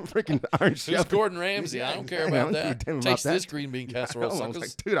 Freaking Iron Who's Chef. Gordon Ramsay? I don't care Yeah, about I don't that. give a damn Takes about this that. green bean I casserole, was suckers.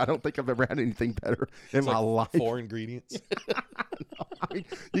 like, dude, I don't think I've ever had anything better in It's my like life. 4 ingredients. I mean,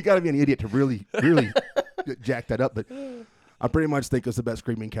 you got to be an idiot to really, really jack that up. But I pretty much think it's the best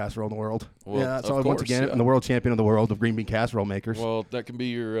green bean casserole in the world. Well, yeah. So of once course, again, yeah. I'm the world champion of the world of green bean casserole makers. Well, that can be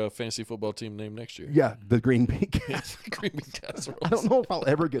your fantasy football team name next year. Yeah, the green bean casserole. Green bean casserole. I don't know if I'll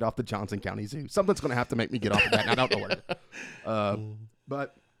ever get off the Johnson County Zoo. Something's going to have to make me get off of that, and I don't know what it is.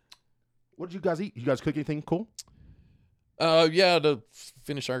 But what did you guys eat? You guys cook anything cool? Yeah, to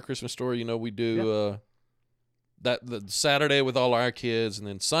finish our Christmas story, we do the Saturday with all our kids, and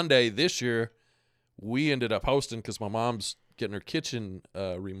then Sunday this year we ended up hosting because my mom's getting her kitchen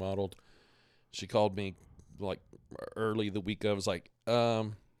remodeled. She called me like early the week of. I was like,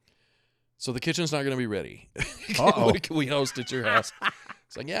 so the kitchen's not going to be ready. Can we host at your house?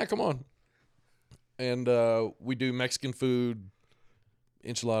 It's like, yeah, come on. And we do Mexican food,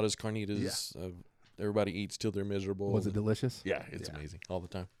 enchiladas, carnitas. Everybody eats till they're miserable. Was it delicious? Yeah, it's amazing all the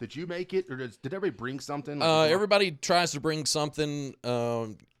time. Did you make it, or did everybody bring something? Everybody tries to bring something.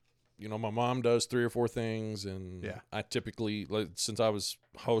 My mom does 3 or 4 things, and Yeah. I typically, since I was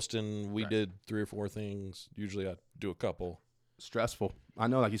hosting, we did 3 or 4 things. Usually I do a couple. Stressful. I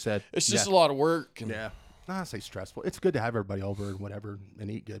know, like you said. It's just a lot of work. And, Yeah. I say stressful. It's good to have everybody over and whatever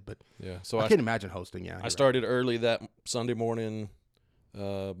and eat good, but yeah. So I can't imagine hosting. Yeah, I started early that Sunday morning.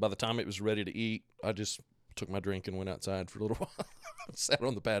 By the time it was ready to eat, I just took my drink and went outside for a little while. Sat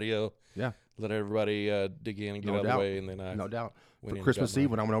on the patio. Yeah. Let everybody dig in and get No out of doubt. the way, and then I No doubt. went For in, Christmas got my-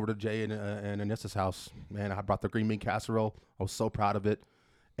 Eve, when I went over to Jay and Anissa's house, man, I brought the green bean casserole. I was so proud of it.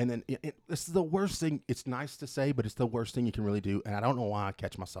 And then this is the worst thing. It's nice to say, but it's the worst thing you can really do. And I don't know why I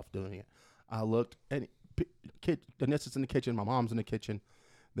catch myself doing it. I looked, and Anissa's in the kitchen. My mom's in the kitchen.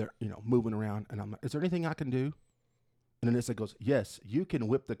 They're, moving around. And I'm like, is there anything I can do? And Anissa goes, yes, you can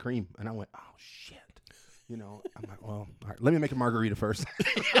whip the cream. And I went, oh, shit. I'm like, well, all right, let me make a margarita first.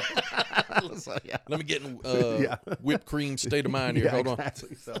 So, yeah. Let me get in Yeah. whipped cream state of mind here. Hold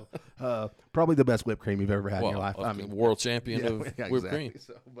exactly. So, probably the best whipped cream you've ever had on. in your life. Well, I mean, world champion yeah, of yeah, whipped exactly.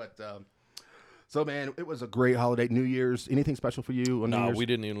 cream. So, man, it was a great holiday. New Year's. Anything special for you on New No, Year's? we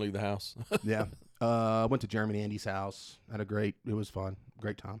didn't even leave the house. Yeah. I went to Jeremy and Andy's house. It was fun.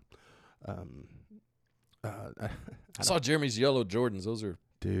 Great time. I saw Jeremy's yellow Jordans. Those are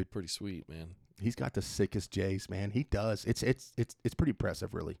Dude, pretty sweet, man. he's got the sickest J's, man. He does. It's pretty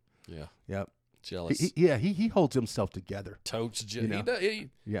impressive, really. Yeah, Yep. jealous. He holds himself together. Totes, You know. he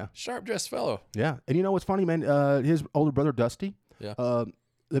Yeah. sharp dressed fellow. Yeah. And you know what's funny, man? His older brother, Dusty, Yeah.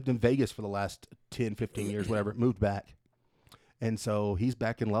 lived in Vegas for the last 10, 15 years, whatever, moved back. And so he's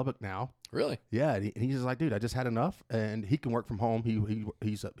back in Lubbock now. Really? Yeah. And he's just like, dude, I just had enough. And he can work from home.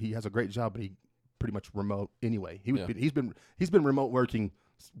 He has a great job, but he pretty much remote anyway. Yeah. He's been remote working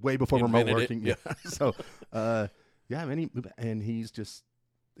way before remote Invented it. working. Yeah. So, yeah, man, and he's just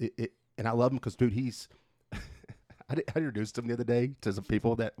it, and I love him because, dude, he's. I introduced him the other day to some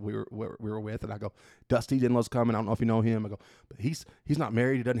people that we were with, and I go, Dusty Dinlow's coming. I don't know if you know him. I go, but he's not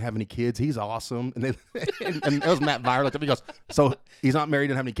married. He doesn't have any kids. He's awesome. And then and it was Matt Vire looked at me. He goes, so he's not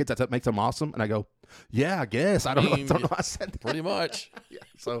married and have any kids. That makes him awesome. And I go, yeah, I guess. I don't know. I said that. Pretty much. Yeah.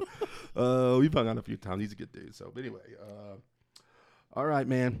 So we've hung on a few times. He's a good dude. So, but anyway, all right,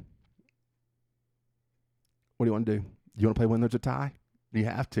 man. What do you want to do? You want to play When There's a Tie? You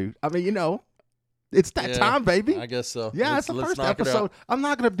have to. I mean, it's that Yeah, time, baby. I guess so. Yeah, Let's- it's the let's first knock it out. episode. I'm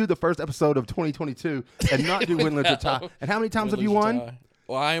not going to do the first episode of 2022 and not do Win, Lose, or Tie. And how many times have you Win, lose, won? or tie.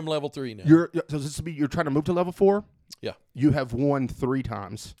 Well, I am level 3 now. So this will be, you're trying to move to level 4? Yeah. You have won 3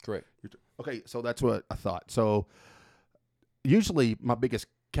 times. Correct. Okay, so that's what I thought. So usually my biggest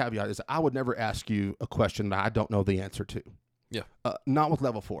caveat is I would never ask you a question that I don't know the answer to. Yeah. Not with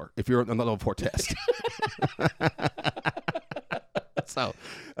level 4, if you're on the level 4 test. So,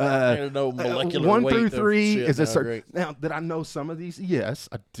 I don't know molecular 1 weight through of 3 shit is a now, certain. great. Now, did I know some of these? Yes,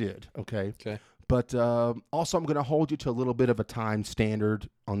 I did. Okay. Okay. But also, I'm going to hold you to a little bit of a time standard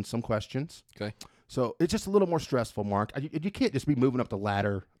on some questions. Okay. So it's just a little more stressful, Mark. You can't just be moving up the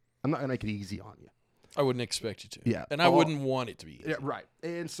ladder. I'm not going to make it easy on you. I wouldn't expect you to. Yeah. And I wouldn't want it to be easy. Yeah, right.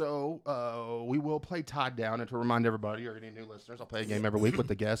 And so we will play Tied Down. And to remind everybody or any new listeners, I'll play a game every week with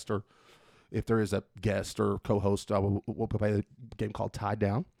the guest, or if there is a guest or co-host, we'll play a game called Tied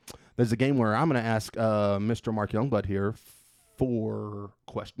Down. There's a game where I'm going to ask Mr. Mark Youngblood here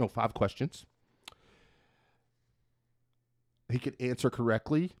 5 questions. He could answer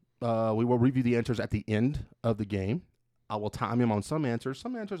correctly. We will review the answers at the end of the game. I will time him on some answers.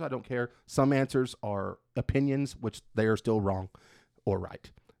 Some answers I don't care. Some answers are opinions, which they are still wrong or right.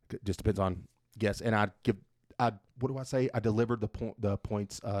 It just depends on guess. And what do I say? I delivered the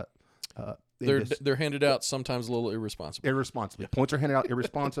points. They're handed out sometimes a little irresponsibly. Irresponsibly. Points are handed out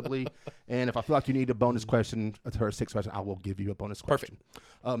irresponsibly. And if I feel like you need a bonus question, or a 6th question, I will give you a bonus question.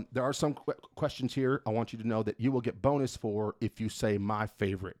 Perfect. There are some questions here. I want you to know that you will get bonus for if you say my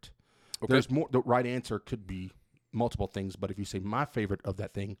favorite. Okay. There's more. The right answer could be multiple things, but if you say my favorite of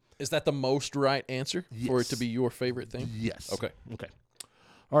that thing. Is that the most right answer for it to Yes. be your favorite thing? Yes. Okay.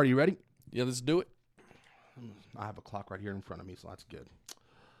 All right, you ready? Yeah, let's do it. I have a clock right here in front of me, so that's good.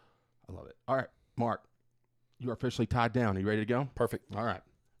 I love it. All right, Mark, you are officially tied down. Are you ready to go? Perfect. All right.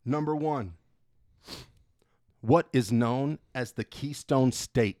 Number 1. What is known as the Keystone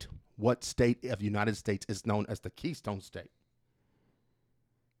State? What state of the United States is known as the Keystone State?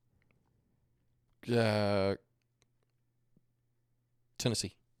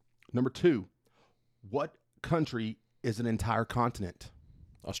 Tennessee. Number 2. What country is an entire continent?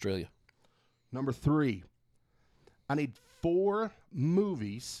 Australia. Number 3. I need 4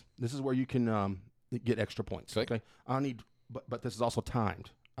 movies. This is where you can get extra points. Okay. I need, but this is also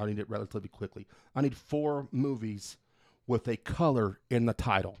timed. I need it relatively quickly. I need 4 movies with a color in the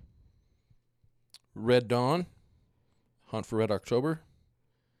title. Red Dawn. Hunt for Red October.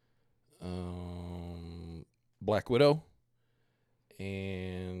 Black Widow.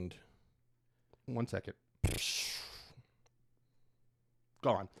 And 1 second.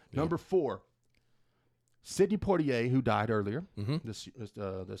 Gone. Yeah. Number 4. Sidney Poitier, who died earlier Mm-hmm.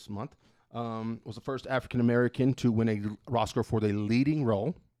 this month. Was the first African American to win a Oscar for the leading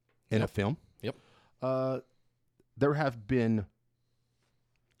role in a film. Yep. There have been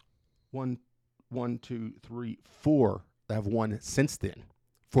one, two, three, four that have won since then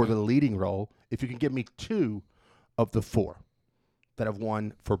for the leading role. If you can give me two of the four that have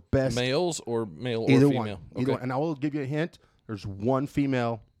won for best Males or male either or one, female? either one. And I will give you a hint. There's one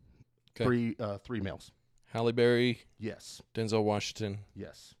female, three males. Halle Berry, Yes. Denzel Washington.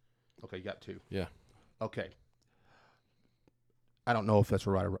 Yes. Okay, you got two. Yeah. Okay. I don't know if that's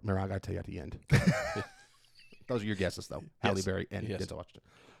right or wrong. I got to tell you at the end. Those are your guesses, though. Halle Berry and Denzel Washington.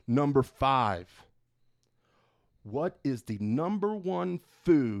 Number 5. What is the number one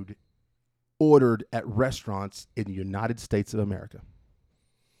food ordered at restaurants in the United States of America?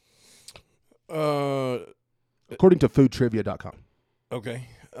 According to foodtrivia.com. Okay.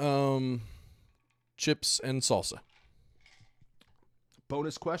 Chips and salsa.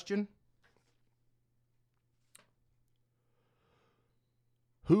 Bonus question.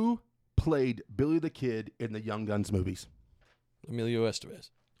 Who played Billy the Kid in the Young Guns movies? Emilio Estevez.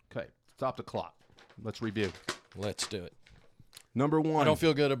 Okay, stop the clock. Let's review. Let's do it. Number 1. I don't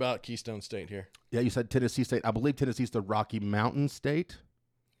feel good about Keystone State here. Yeah, you said Tennessee State. I believe Tennessee's the Rocky Mountain State.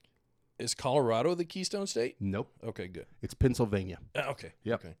 Is Colorado the Keystone State? Nope. Okay, good. It's Pennsylvania. Okay.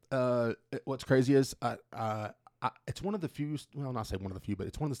 Yep. Okay. What's crazy is it's one of the few. Well, not say one of the few, but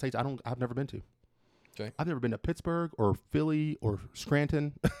it's one of the states I've never been to. Okay. I've never been to Pittsburgh or Philly or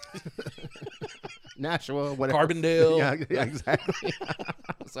Scranton, Nashua, whatever. Carbondale. Yeah, exactly.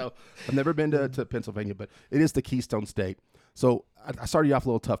 So I've never been to Pennsylvania, but it is the Keystone State. So I started you off a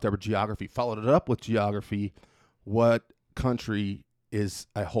little tough there with geography. Followed it up with geography. What country is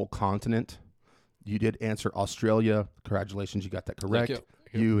a whole continent? You did answer Australia. Congratulations, you got that correct. Thank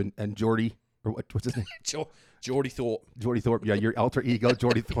You and Geordie, or what's his name? Geordie Thorpe. Geordie Thorpe. Yeah, your alter ego,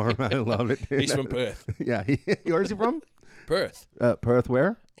 Geordie Thorpe. I love it. He's from Perth. Yeah. Where is he from? Perth. Perth,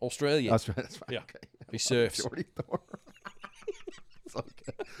 where? Australia. Australia. That's right. Yeah. Okay. He surfs. Geordie Thorpe. It's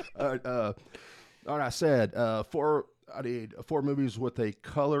okay. All right. I said I need 4 movies with a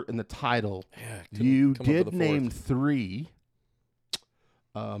color in the title. Yeah. You come up with did a name fourth. 3.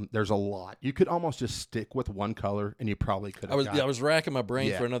 There's a lot. You could almost just stick with one color, and you probably could. I was racking my brain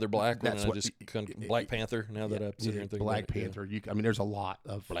Yeah, for another black one, that's and I what- just couldn't. Black Panther. Now that I'm sitting here thinking Black about it, Panther. There's a lot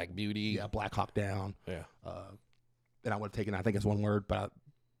of Black Beauty. Yeah, Black Hawk Down. Yeah. And I would have taken. I think it's one word, but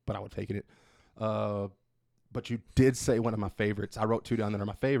I would have taken it. But you did say one of my favorites. I wrote 2 down that are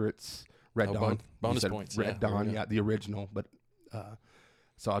my favorites. Red Dawn. You bonus said points. Red Yeah, Dawn. there we go. Yeah, the original. But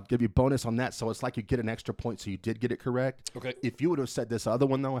so I'll give you bonus on that. So it's like you get an extra point. So you did get it correct. Okay. If you would have said this other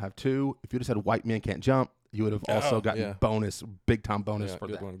one though, I have 2. If you would have said White Men Can't Jump, you would have also gotten yeah. bonus, big time bonus Yeah, for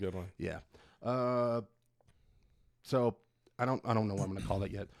good that. one. Good one. Yeah. So I don't know what I'm going to call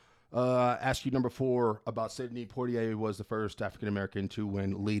that yet. Ask you number 4 about Sidney Poitier was the first African American to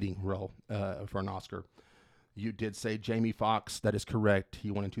win leading role for an Oscar. You did say Jamie Foxx. That is correct.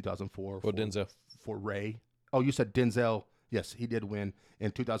 He won in 2004 Well, Denzel. for Ray. Oh, you said Denzel. Yes, he did win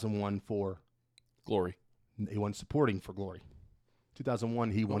in 2001 for. Glory. He won supporting for Glory.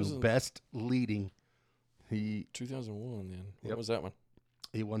 2001, he was won it? best leading. He 2001. Then what Yep. was that one?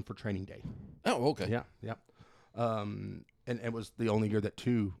 won for Training Day. Oh, okay. Yeah, yeah. And it was the only year that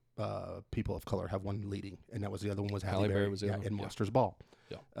 2 people of color have won leading, and that was the other one was Halle Berry was the other one, in yeah. Monsters Ball.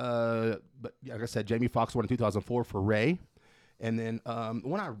 Yeah. But like I said, Jamie Foxx won in 2004 for Ray, and then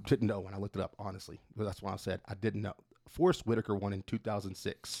one I didn't know when I looked it up, honestly, but that's why I said I didn't know. Forrest Whitaker won in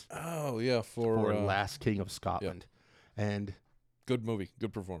 2006 Oh yeah, for Last King of Scotland, and good movie,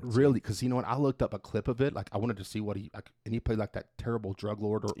 good performance. really, because you know what, I looked up a clip of it, like I wanted to see what and he played like that terrible drug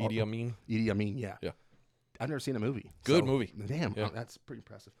lord or Idi Amin. Idi Amin, yeah. Yeah. I've never seen a movie. Good movie. Damn, Yeah. that's pretty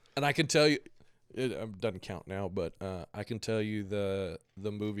impressive. And I can tell you, it doesn't count now, but I can tell you the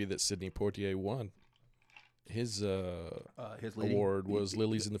movie that Sidney Poitier won. His Leading award was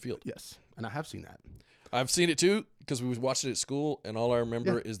Lilies in the Field. Yes, and I have seen that. I've seen it too because we watched it at school, and all I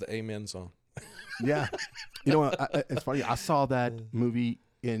remember is the Amen song. Yeah, you know what? It's funny. I saw that movie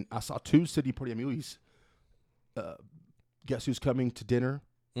I saw 2 Sidney Poitier movies. Guess Who's Coming to Dinner?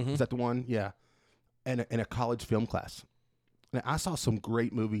 Mhm. Is that the one? Yeah, and in a college film class. And I saw some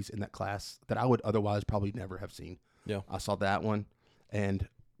great movies in that class that I would otherwise probably never have seen. Yeah. I saw that one, and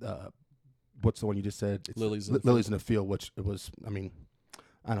what's the one you just said? It's Lilies in the Lilies in the Field, which it was. I mean,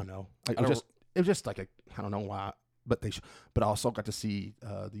 I don't know. It was just like I don't know why, but but I also got to see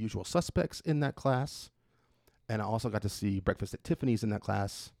The Usual Suspects in that class, and I also got to see Breakfast at Tiffany's in that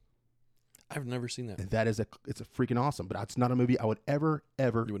class. I've never seen that. And that is it's a freaking awesome. But it's not a movie I would ever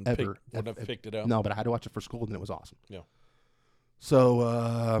You wouldn't ever have picked it out. No, but I had to watch it for school, and it was awesome. Yeah.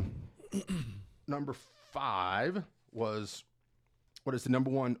 So number 5 was, what is the number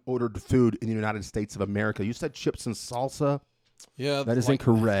 1 ordered food in the United States of America? You said chips and salsa. Yeah, That is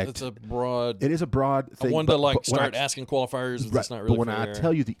incorrect. It's a broad. It is a broad I thing. wanted to but when start asking qualifiers. right, That's not really but when fair. I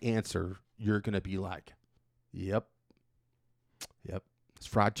tell you the answer, you're going to be like, yep. It's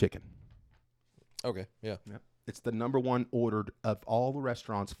fried chicken. Okay, yeah. Yep. It's the number 1 ordered of all the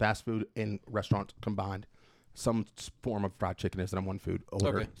restaurants, fast food and restaurants combined. Some form of fried chicken is the number 1 food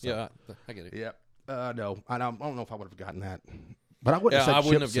order. Okay, So, yeah, I get it. Yep. No, I don't know if I would have gotten that. But I wouldn't Yeah, have I said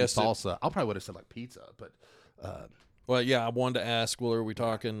wouldn't chips have guessed and it. salsa. I probably would have said like pizza, but Well, yeah, I wanted to ask, well, are we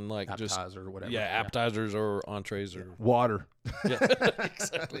talking like just appetizer or whatever. yeah, appetizers or entrees or Water. yeah.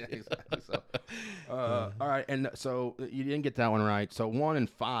 Exactly. So, all right, and so you didn't get that one right. So 1 and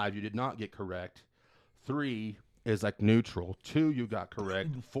 5 you did not get correct. 3 is like neutral. 2 you got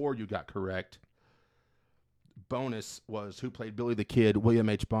correct. 4 you got correct. Bonus was who played Billy the Kid, William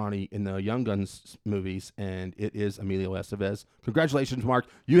H. Bonney in the Young Guns movies, and it is Emilio Estevez. Congratulations, Mark.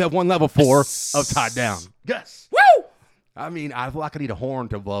 You have won level 4 of Tied Down. Yes. Woo! I mean, I feel like I need a horn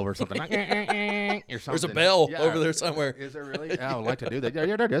to blow or something. Or something. There's a bell Yeah. over there somewhere. Is there really? I would like to do that. Yeah,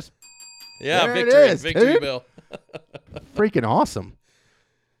 there it is. Yeah, There it victory, is, victory dude. bell. Freaking awesome.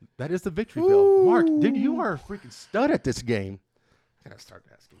 That is the victory bell. Mark, dude, you are a freaking stud at this game. I gotta start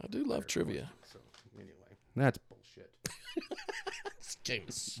asking. I do love trivia. So anyway, that's bullshit. This game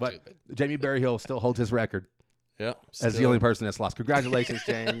is But stupid. Jamie Berryhill still holds his record Yeah, as the still only person that's lost. Congratulations,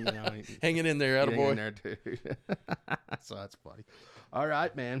 Jamie. You know, hanging in there, hang in attaboy. there, dude. So that's funny. All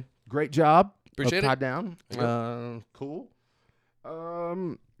right, man. Great job. Appreciate it. Tied down. Yep. Cool.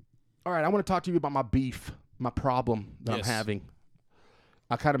 All right, I want to talk to you about my beef, my problem that Yes. I'm having.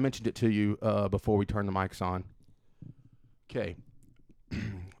 I kind of mentioned it to you before we turned the mics on. Okay.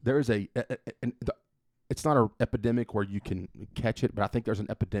 There is it's not an epidemic where you can catch it, but I think there's an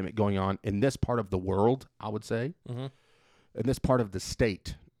epidemic going on in this part of the world, I would say, Mm-hmm. in this part of the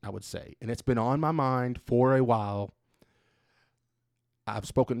state, I would say. And it's been on my mind for a while. I've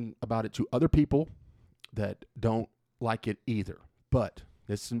spoken about it to other people that don't like it either, but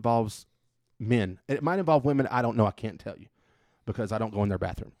this involves men. It might involve women. I don't know. I can't tell you because I don't go in their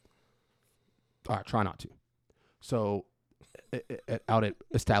bathroom. All right, try not to. So out at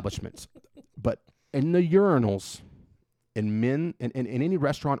establishments, but in the urinals, in any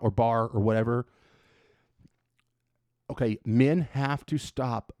restaurant or bar or whatever. Okay, men have to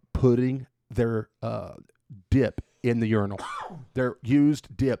stop putting their dip in the urinal. Their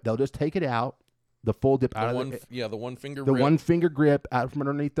used dip. They'll just take it out, the full dip out of The one finger. the rip. one finger grip out from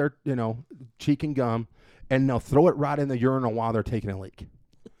underneath their cheek and gum, and they'll throw it right in the urinal while they're taking a leak.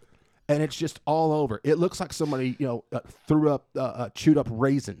 And it's just all over. It looks like somebody, threw up, chewed up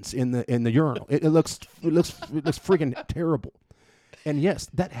raisins in the urinal. It looks freaking terrible. And yes,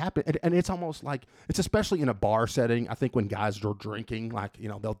 that happened. And it's almost like it's especially in a bar setting. I think when guys are drinking,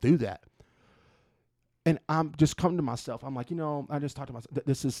 they'll do that. And I'm just coming to myself. I'm like, I just talked to myself.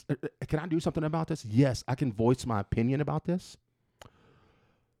 This is. Can I do something about this? Yes, I can voice my opinion about this.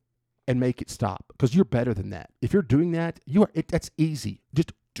 And make it stop because you're better than that. If you're doing that, that's easy.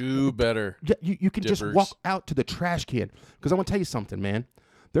 Just Do better. yeah, you can just Dippers. walk out to the trash can. Because I want to tell you something, man.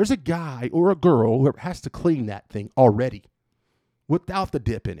 There's a guy or a girl who has to clean that thing already without the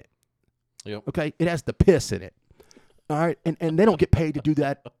dip in it. Yep. Okay? It has the piss in it. All right? And they don't get paid to do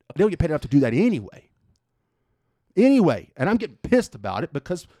that. They don't get paid enough to do that anyway. And I'm getting pissed about it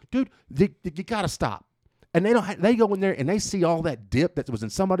because, dude, you got to stop. And they go in there and they see all that dip that was in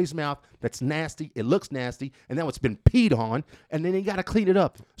somebody's mouth that's nasty. It looks nasty, and now it's been peed on, and then you got to clean it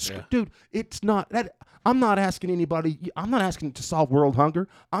up. Yeah. Dude, it's not that. I'm not asking anybody. I'm not asking to solve world hunger.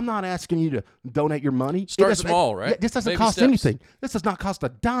 I'm not asking you to donate your money. Start small, right? Yeah, this doesn't Baby cost steps. anything. This does not cost a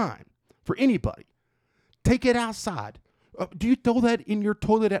dime for anybody. Take it outside. Do you throw that in your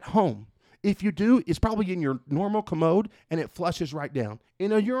toilet at home? If you do, it's probably in your normal commode, and it flushes right down.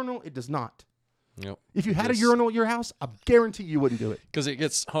 In a urinal, it does not. Yep. If you had a urinal at your house, I guarantee you wouldn't do it. Because it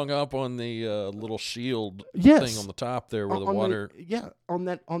gets hung up on the little shield Yes. thing on the top there where the On water. on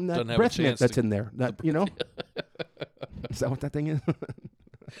that Doesn't have a breath mint chance that's to- in there. That is that what that thing is?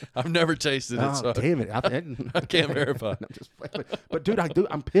 I've never tasted it, Oh, so damn it! I can't verify. I'm just playing. But dude,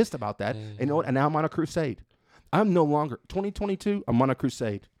 I'm pissed about that. And you know what? And now I'm on a crusade. I'm no longer 2022. I'm on a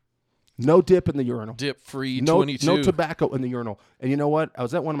crusade. No dip in the urinal. Dip free No, 22. no tobacco in the urinal. And you know what? I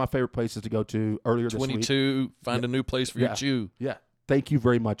was at one of my favorite places to go to earlier this week. 22. Find a new place for Yeah. your chew. Yeah. Thank you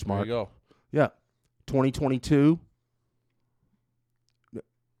very much, There Mark. you go. Yeah. 2022.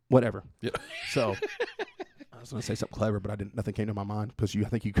 Whatever. Yeah. So, was going to say something clever, but nothing came to my mind because I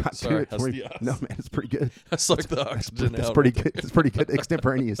think you got Sorry, to it. that's for the me. odds. No, man, it's pretty good. That's like the oxygen That's out pretty right good. It's pretty good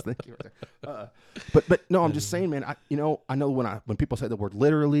extemporaneous. Thank you. But no, I'm just saying, man. I know when people say the word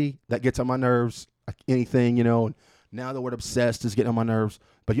literally, that gets on my nerves. Like anything, and now the word obsessed is getting on my nerves.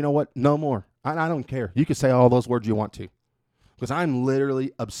 But you know what? No more. I don't care. You can say all those words you want to, because I'm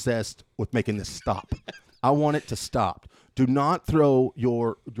literally obsessed with making this stop. I want it to stop. Do not throw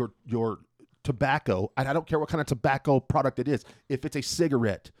your tobacco, and I don't care what kind of tobacco product it is. If it's a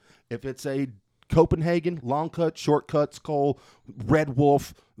cigarette, if it's a Copenhagen, long cut, short cut, Skoal, Red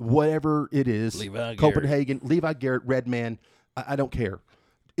Wolf, whatever it is, Levi Copenhagen, Levi Garrett, Red Man, I don't care.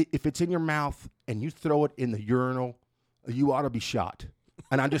 If it's in your mouth and you throw it in the urinal, you ought to be shot.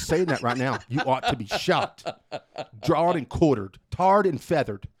 And I'm just saying that right now. You ought to be shot, drawn and quartered, tarred and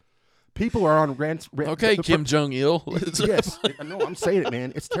feathered. People are on rants. Okay, Kim Jong-il. Yes. No, I'm saying it,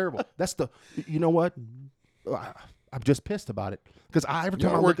 man. It's terrible. You know what? I'm just pissed about it. Because every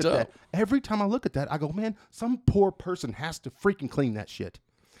time I look at that, I go, man, some poor person has to freaking clean that shit.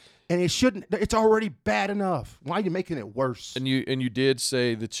 And it shouldn't. It's already bad enough. Why are you making it worse? And you did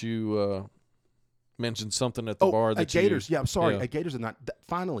say that you mentioned something at the bar that at Gators. Yeah, I'm sorry. Yeah. At Gators, and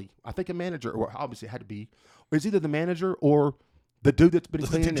finally, I think a manager, or obviously it had to be, or it's either the manager or the dude that's been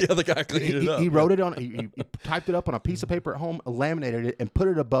cleaning it. The other guy cleaning it up. He wrote it on. He typed it up on a piece of paper at home, laminated it, and put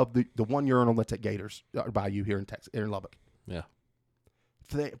it above the one urinal that's at Gators by you here in Texas, here in Lubbock. Yeah.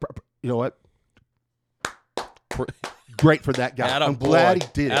 You know what? Great for that guy. I'm glad he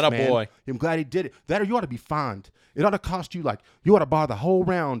did it, man. Boy. I'm glad he did it. That or you ought to be fined. It ought to cost you you ought to bar the whole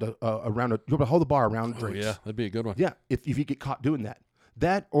round you ought to hold the bar around the Oh, drinks. yeah, that'd be a good one. Yeah, if you get caught doing that.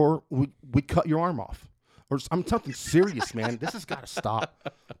 That or we cut your arm off. Or something serious, man. This has got to stop.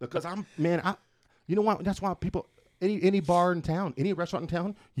 Because you know what? That's why people, any bar in town, any restaurant in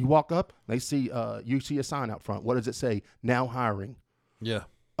town, you walk up, you see a sign out front. What does it say? Now hiring. Yeah.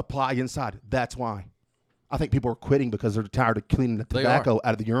 Apply inside. That's why. I think people are quitting because they're tired of cleaning the tobacco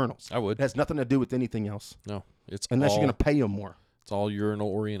out of the urinals. I would. It has nothing to do with anything else. No, unless you're going to pay them more. It's all urinal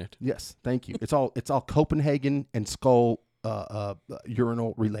oriented. Yes, thank you. It's all Copenhagen and Skoal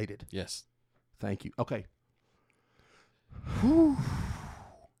urinal related. Yes. Thank you. Okay.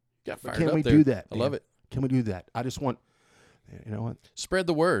 Got fired Can up we there. do that? I love it. Can we do that? I just want, you know what? Spread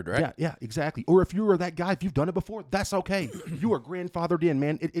the word, right? Yeah, exactly. Or if you were that guy, if you've done it before, that's okay. You are grandfathered in,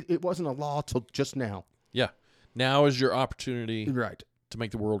 man. It wasn't a law till just now. Yeah. Now is your opportunity Right. to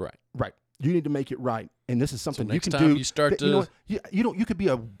make the world right. Right. You need to make it right. And this is something you next can time do. you start You know to- what? You could be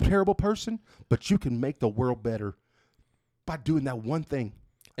a terrible person, but you can make the world better by doing that one thing.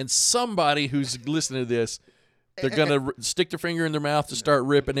 And somebody who's listening to this, they're going to stick their finger in their mouth to start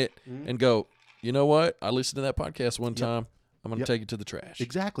ripping it and go, you know what? I listened to that podcast one time. I'm going to take it to the trash.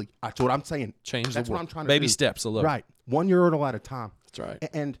 Exactly. That's what I'm saying. Change That's the what world. I'm trying to Baby do. steps. I love it. Right. One urinal at a time. That's right.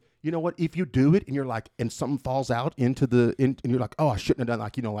 And you know what? If you do it and you're like, and something falls out into and you're like, oh, I shouldn't have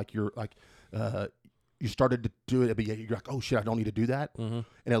done, you started to do it, but you're like, oh shit, I don't need to do that. Mm-hmm.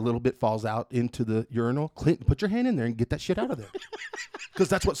 And a little bit falls out into the urinal. Put your hand in there and get that shit out of there. Because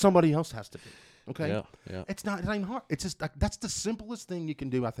that's what somebody else has to do. Okay. Yeah. It's not even hard. It's just like, that's the simplest thing you can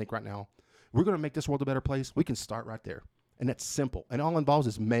do, I think, right now. We're going to make this world a better place. We can start right there. And that's simple. And all it involves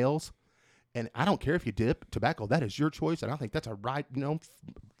is males. And I don't care if you dip tobacco. That is your choice. And I think that's a right,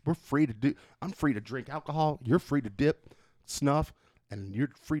 we're free to do. I'm free to drink alcohol. You're free to dip, snuff, and you're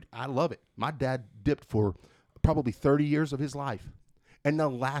free. I love it. My dad dipped for probably 30 years of his life. And the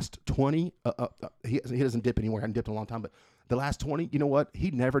last 20, he doesn't dip anywhere. I haven't dipped in a long time. But the last 20, you know what?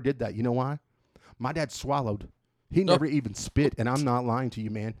 He never did that. You know why? My dad swallowed. He never even spit, and I'm not lying to you,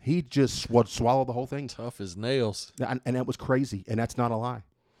 man. He just would swallow the whole thing. Tough as nails. And that was crazy, and that's not a lie.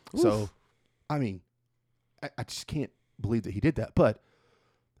 Oof. So, I mean, I just can't believe that he did that. But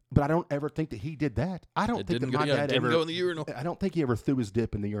I don't ever think that he did that. I don't think that my dad ever go in the urinal. I don't think he ever threw his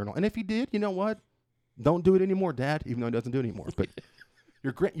dip in the urinal. And if he did, you know what? Don't do it anymore, Dad. Even though he doesn't do it anymore. But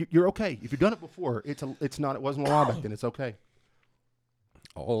you're okay. If you've done it before, it wasn't a law back then. It's okay.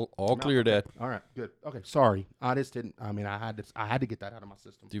 All clear, Dad. All right, good. Okay, sorry. I just didn't. I mean, I had to get that out of my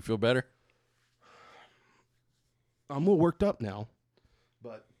system. Do you feel better? I'm more worked up now,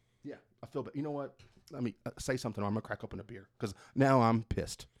 but yeah, I feel better. You know what? Let me say something, or I'm gonna crack open a beer because now I'm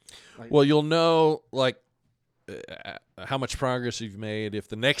pissed. Well, you'll know how much progress you've made if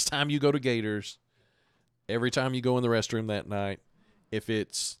the next time you go to Gators, every time you go in the restroom that night, if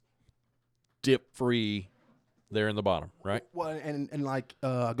it's dip free. There in the bottom, right? Well, and I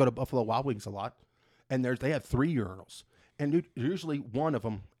go to Buffalo Wild Wings a lot, and they have 3 urinals, and usually one of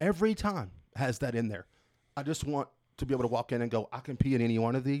them every time has that in there. I just want to be able to walk in and go, I can pee in any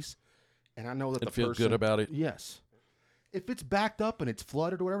one of these, and I know that And the feel person, good about it. Yes. If it's backed up and it's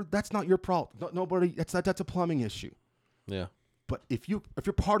flooded or whatever, that's not your problem. Nobody. That's a plumbing issue. Yeah. But if you're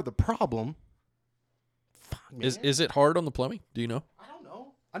part of the problem, fuck, man. Is it hard on the plumbing? Do you know? I don't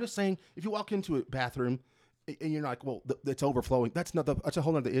know. I'm just saying, if you walk into a bathroom and you're like, well, it's overflowing, that's a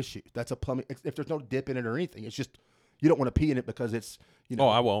whole other issue. That's a plumbing. If there's no dip in it or anything, it's just you don't want to pee in it because it's Oh,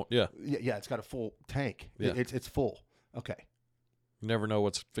 I won't. Yeah. yeah, it's got a full tank. Yeah. It's full. Okay. You never know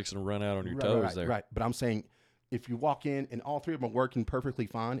what's fixing to run out on your toes right, there. Right. But I'm saying, if you walk in and all three of them are working perfectly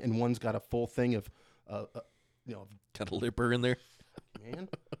fine, and one's got a full thing of, Got a lipper in there. man,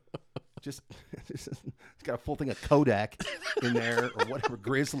 just it's got a full thing of Kodak in there or whatever,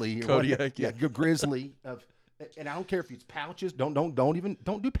 Grizzly or Kodiak, whatever. yeah. Your Grizzly of, and I don't care if it's pouches. Don't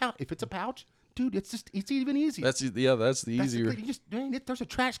do pouch. If it's a pouch, dude, it's even easier. That's the easier. You just there's a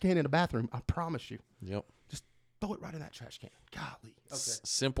trash can in the bathroom. I promise you. Yep. Just throw it right in that trash can. Golly. Okay.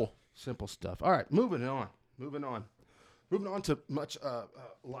 Simple. Simple stuff. All right, moving on to much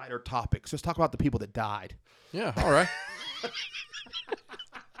lighter topics. Let's talk about the people that died. Yeah. All right.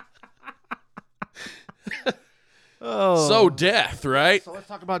 So death, right? So let's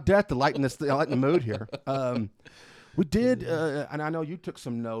talk about death to lighten the mood here. We did, and I know you took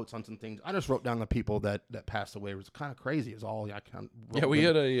some notes on some things. I just wrote down the people that passed away. It was kind of crazy. Is all I kind of Yeah, we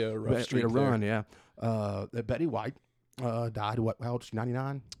had a rough we streak had a run. there. Yeah, Betty White died. How old?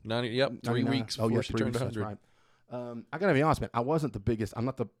 99. 90. Yep. 3 weeks before she turned 100. Right. I gotta be honest, man. I wasn't the biggest. I'm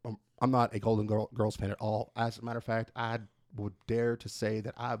not a Golden Girls fan at all. As a matter of fact, I would dare to say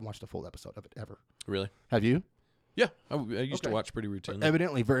that I haven't watched a full episode of it ever. Really? Have you? Yeah, I used to watch pretty routinely.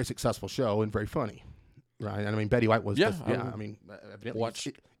 Evidently, very successful show and very funny, right? And I mean, Betty White was. Yeah, I mean, evidently, watched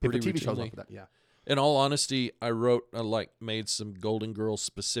if pretty the TV shows routinely. up for that, yeah. In all honesty, I wrote made some Golden Girls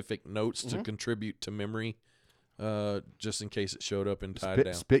specific notes Mm-hmm. to contribute to memory, just in case it showed up and tied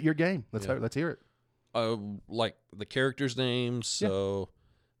down. Spit your game. Let's hear it. Like the characters' names. Yeah.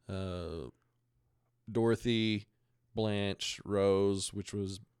 So, Dorothy, Blanche, Rose, which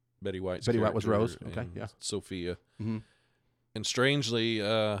was Betty White's Betty White was character, Rose. Okay, and yeah. Sophia. Mm-hmm. And strangely,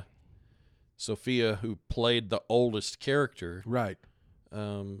 Sophia, who played the oldest character, Right.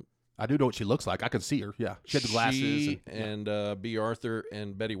 I do know what she looks like. I can see her. Yeah, she had the glasses. She and B. Arthur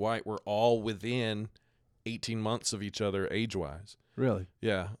and Betty White were all within 18 months of each other age-wise. Really?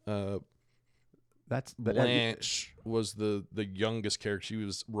 Yeah. That's Blanche was the youngest character. She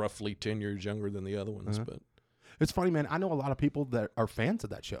was roughly 10 years younger than the other ones. Uh-huh. But It's funny, man. I know a lot of people that are fans of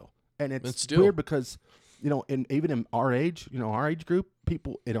that show, and it's still- weird because, even in our age, our age group,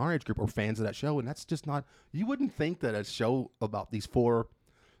 people in our age group are fans of that show, and that's just not. You wouldn't think that a show about these four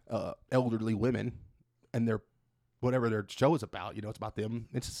elderly women and whatever their show is about, it's about them.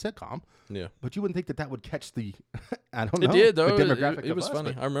 It's a sitcom, yeah. but you wouldn't think that would catch the. I don't know. It did, though. The demographic It of was us,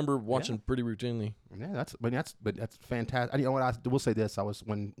 funny. but- I remember watching pretty routinely. Yeah, that's fantastic. You know what? I will say this: I was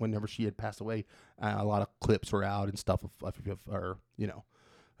whenever she had passed away, a lot of clips were out and stuff of her,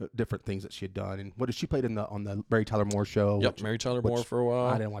 different things that she had done. And what did she played on the Mary Tyler Moore show? Yep, Mary Tyler Moore for a while.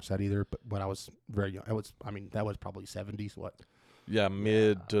 I didn't watch that either, but when I was very young, that was probably 70s. What? Yeah,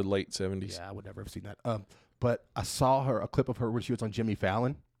 mid to late 70s. Yeah, I would never have seen that. But I saw a clip of her when she was on Jimmy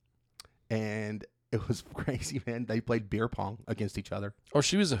Fallon, and it was crazy, man. They played beer pong against each other. Oh,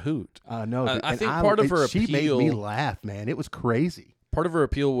 she was a hoot. No, I and think part of her she made me appeal- laugh, man. It was crazy. Part of her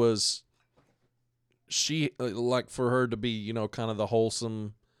appeal was she, for her to be, kind of the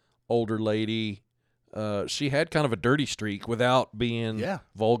wholesome older lady. She had kind of a dirty streak without being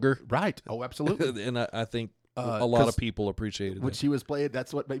vulgar. Right. Oh, absolutely. And I think a lot of people appreciated when it. she was playing,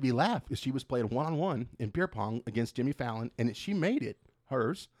 that's what made me laugh. Is she was playing 1-on-1 in beer pong against Jimmy Fallon, and she made it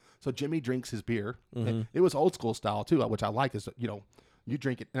hers. So Jimmy drinks his beer. And it was old school style too, which I like. Is you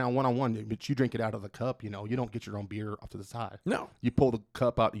drink it now 1-on-1, but you drink it out of the cup. You don't get your own beer off to the side. No, you pull the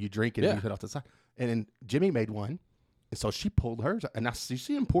cup out, and you drink it, Yeah. and you put it off to the side. And then Jimmy made one, and so she pulled hers, and I see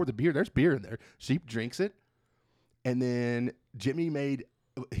him pour the beer. There's beer in there. She drinks it, and then Jimmy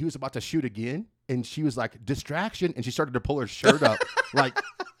he was about to shoot again, and she was like, distraction, and she started to pull her shirt up, like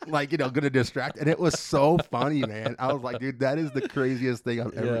gonna distract, and it was so funny, man. I was like, dude, that is the craziest thing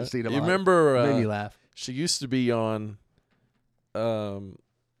I've ever seen. You remember? It made me laugh. She used to be on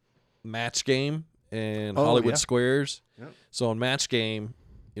Match Game and Hollywood yeah. Squares. Yep. So on Match Game,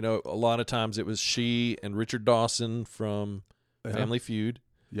 a lot of times it was she and Richard Dawson from Family Feud.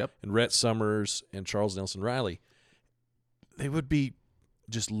 Yep. And Rhett Summers and Charles Nelson Riley. They would be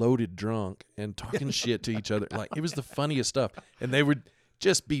just loaded drunk and talking shit to each other. Like, it was the funniest stuff. And they would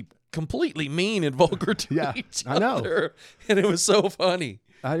just be completely mean and vulgar to each I know. other. And it was so funny.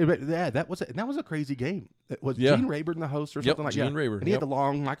 That was a crazy game. It was Yeah. Gene Rayburn the host or Yep, something like that. Gene Rayburn, And he had yep. the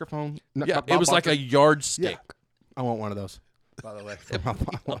long microphone. Yeah, it was like a yardstick. I want one of those. By the way,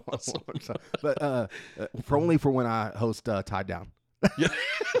 but for when I host Tied Down. Yeah.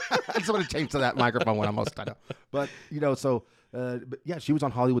 I just want to change to that microphone when I'm host Tied Down. But but yeah, she was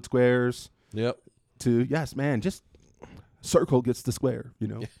on Hollywood Squares. Yep. Yes, man, just circle gets the square.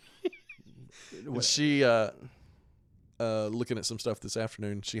 She looking at some stuff this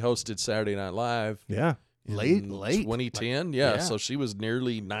afternoon. She hosted Saturday Night Live. Yeah. Late 2010. Like, yeah, so she was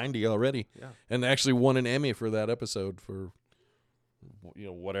nearly 90 already. Yeah. And actually won an Emmy for that episode for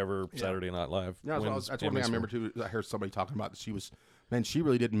whatever Saturday Night Live. Yeah, wins that's one thing I Emmys remember for. too. I heard somebody talking about that she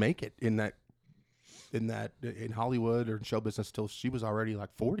really didn't make it in Hollywood or in show business till she was already like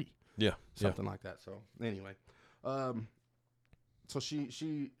 40. Yeah. Something like that. So anyway, so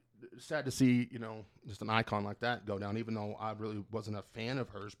she sad to see, just an icon like that go down, even though I really wasn't a fan of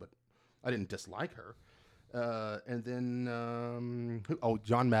hers, but I didn't dislike her. And then,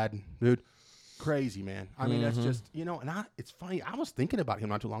 John Madden, dude, crazy, man. I mean, that's just, it's funny. I was thinking about him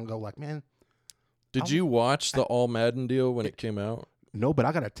not too long ago. Like, man, Did you watch the All Madden deal when it came out? no, but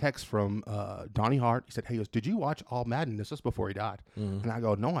I got a text from Donnie Hart. He said, "Hey, did you watch All Madden?" This was before he died. Mm-hmm. And I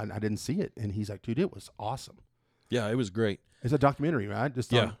go, "No, I didn't see it." And he's like, "Dude, it was awesome." Yeah, it was great. It's a documentary, right?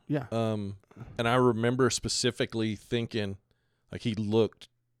 Just Yeah. yeah. And I remember specifically thinking, like, he looked,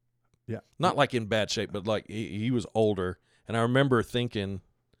 not like in bad shape, but like he was older. And I remember thinking,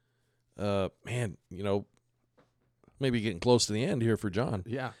 man, maybe getting close to the end here for John.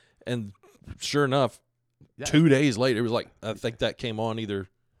 Yeah. And sure enough, Yeah. 2 days later, it was like, I think that came on either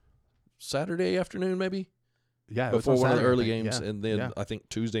Saturday afternoon, maybe, Yeah. It was before on one of the Saturday, early I think. games. Yeah. And then Yeah. I think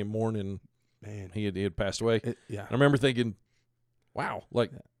Tuesday morning, Man. he had passed away. Yeah. And I remember thinking, wow,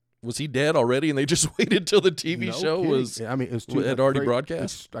 like, was he dead already? And they just waited till the TV No show kidding. was Yeah, I mean, it was had already very-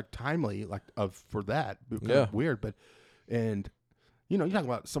 broadcast? It's like timely, like for that. Kind Yeah. of weird, but you talk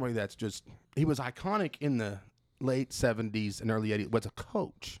about somebody that's just he was iconic in the late 70s and early 80s. Was a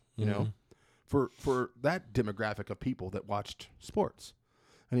coach, Mhm. for that demographic of people that watched sports,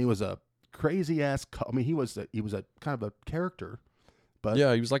 and he was a crazy ass. I mean, he was a kind of a character, but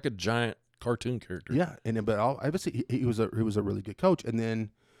Yeah, he was like a giant cartoon character. yeah, obviously he was a really good coach, and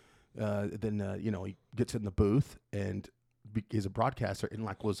then he gets in the booth and is a broadcaster, and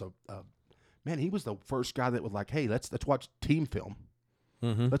like was a man. He was the first guy that was like, hey, let's watch team film.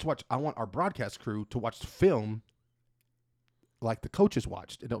 Mm-hmm. Let's watch. I want our broadcast crew to watch film like the coaches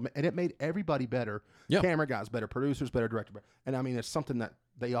watched, and it made everybody better. Yeah. Camera guys better, producers better, director better. And I mean, it's something that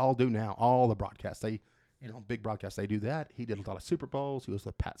they all do now. All the broadcasts, big broadcasts, they do that. He did a lot of Super Bowls. He was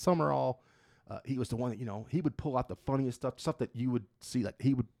the Pat Summerall. He was the one that, he would pull out the funniest stuff that you would see. Like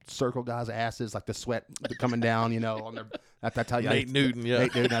he would circle guys' asses, like the sweat coming down, on their. That's how you. Nate Newton, yeah.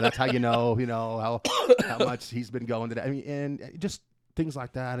 Nate Newton. That's how you know, how much he's been going today. I mean, and just things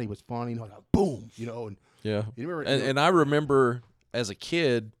like that. And he was funny, like boom, and Yeah. you remember. And I remember as a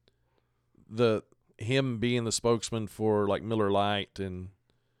kid, him being the spokesman for like Miller Lite and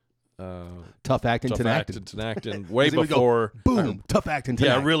Tough acting, Tough acting. Acting, way 'Cause he would go, before. boom, tough acting. Yeah,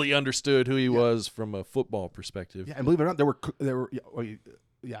 I Acting. really understood who he was from a football perspective. Yeah, and believe it or not, there were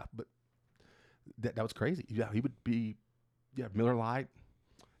but that was crazy. Yeah, he would be Miller Lite,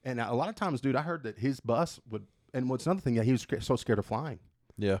 and a lot of times, dude, I heard that his bus would. And what's another thing? Yeah, he was so scared of flying,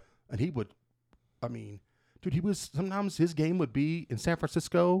 Yeah. and he would. I mean, dude, sometimes his game would be in San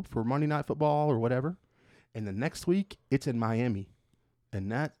Francisco for Monday Night Football or whatever, and the next week it's in Miami, and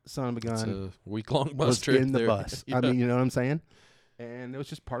that son of a It's gun a week-long bus was trip in the there. bus. Yeah. I mean, you know what I'm saying? And it was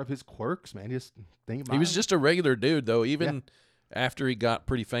just part of his quirks, man. Just think about He was it. just a regular dude, though. Even after he got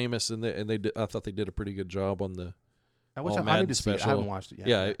pretty famous, and they did, I thought they did a pretty good job on the I wish All I need Madden to see it. I special. haven't watched it yet.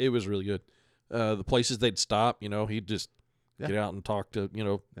 Yeah, it was really good. The places they'd stop, he'd just Yeah. get out and talk to,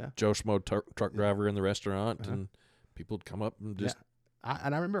 Yeah. Joe Schmo truck driver in the restaurant, and people would come up and just I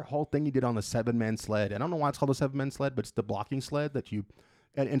remember a whole thing he did on the 7-man sled. I don't know why it's called a 7-man sled, but it's the blocking sled that you,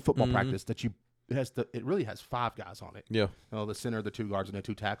 in football practice, that you, it really has 5 guys on it. yeah, The center, the 2 guards, and the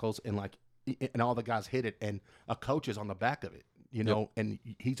 2 tackles, and and all the guys hit it, and a coach is on the back of it, and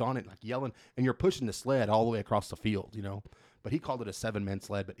he's on it like yelling, and you're pushing the sled all the way across the field, But he called it a 7-man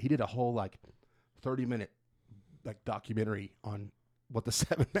sled, but he did a whole 30-minute documentary on what the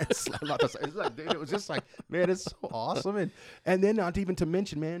 7-man sled. It's like, dude, it was just like, man, it's so awesome, and then not even to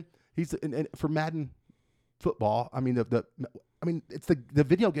mention, man, he's and for Madden football. I mean it's the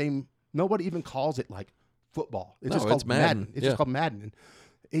video game. Nobody even calls it like football. It's just called Madden. It's just called Madden. And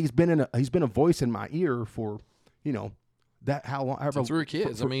he's been a voice in my ear for that how long ever Since we were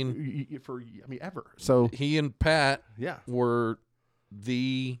kids. ever. So he and Pat yeah, were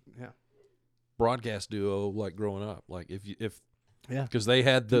the Yeah. broadcast duo like growing up. Like if Yeah. because they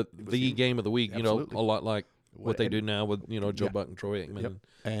had the the- game of the week, Absolutely. a lot like what they and- do now with Joe Yeah. Buck and Troy Aikman. Yep.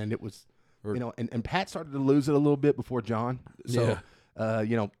 And it was, Or- and Pat started to lose it a little bit before John. So,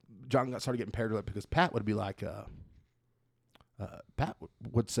 Yeah. John started getting paired with it because Pat would be like, Pat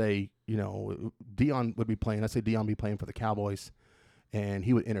would say, Dion would be playing. Let's say Dion be playing for the Cowboys, and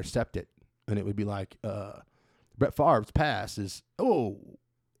he would intercept it, and it would be like, Brett Favre's pass is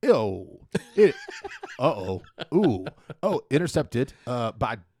intercepted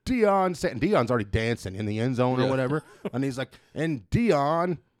by Deion. Deion's already dancing in the end zone or Yeah. whatever, and he's like, and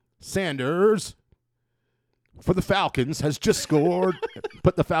Deion Sanders for the Falcons has just scored,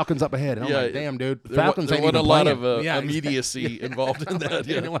 put the Falcons up ahead. And I'm Yeah, like, damn, dude, There Falcons wasn't ain't even a lot playing. of Yeah, immediacy involved in that.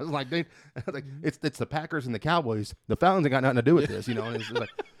 And it was like, dude, it's the Packers and the Cowboys. The Falcons ain't got nothing to do with this, And it's just like,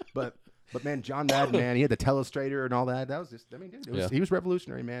 but man, John Madden, man, he had the telestrator and all that. That was just, dude, he was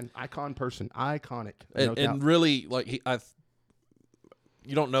revolutionary, man. Iconic. No doubt. And really, like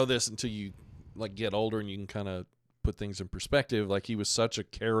you don't know this until you like get older and you can kind of put things in perspective. Like he was such a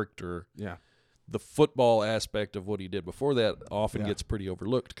character. Yeah. The football aspect of what he did before that often Yeah. gets pretty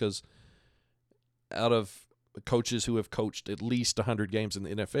overlooked because out of coaches who have coached at least 100 games in the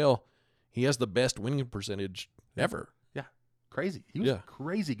NFL, he has the best winning percentage ever. Yeah. Crazy. He was a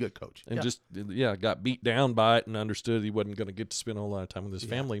crazy good coach. And got beat down by it and understood he wasn't going to get to spend a whole lot of time with his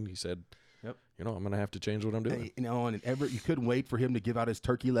family. And he said, Yep. I'm going to have to change what I'm doing. And you couldn't wait for him to give out his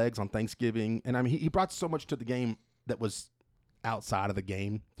turkey legs on Thanksgiving. And I mean, he brought so much to the game that was outside of the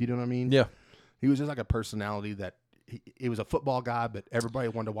game. Do you know what I mean? Yeah. He was just like a personality that he was a football guy, but everybody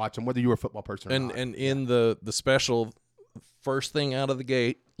wanted to watch him, whether you were a football person or not. And in the special, first thing out of the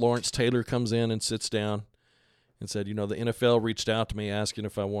gate, Lawrence Taylor comes in and sits down and said, the NFL reached out to me asking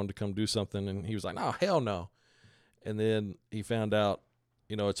if I wanted to come do something. And he was like, no, hell no. And then he found out,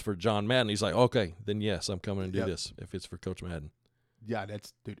 it's for John Madden. He's like, okay, then yes, I'm coming and do this if it's for Coach Madden. Yeah,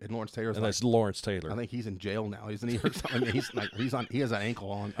 dude. And Lawrence Taylor's that's Lawrence Taylor. I think he's in jail now, isn't he? Or something? He has an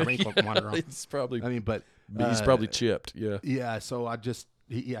ankle monitor on. It's probably. I mean, but he's probably chipped. Yeah. Yeah. So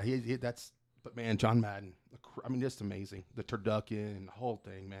that's. But man, John Madden. I mean, just amazing. The turducken and the whole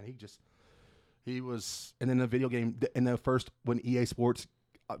thing, man. He was. And then the video game in the first when EA Sports.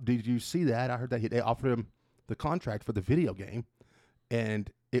 Did you see that? I heard that they offered him the contract for the video game,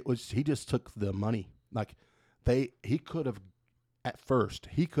 and he just took the money. Like he could have. At first,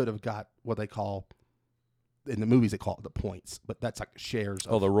 he could have got what they call, in the movies they call it the points, but that's like shares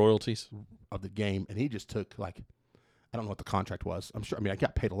the royalties of the game. And he just took I don't know what the contract was. I'm sure, I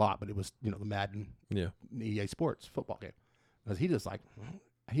got paid a lot, but it was, the Madden EA Sports football game. Because he just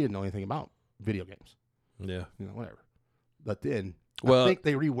he didn't know anything about video games. Yeah. Whatever. But then, I think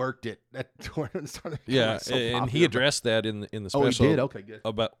they reworked it. And he addressed that in the special. Oh, he did? Okay, good.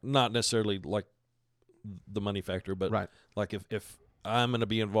 About not necessarily like the money factor, but right. Like if I'm going to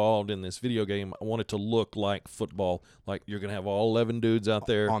be involved in this video game, I want it to look like football. Like you're going to have all 11 dudes out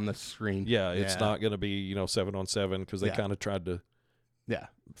there on the screen. Yeah, it's not going to be 7-on-7 because they kind of tried to. Yeah.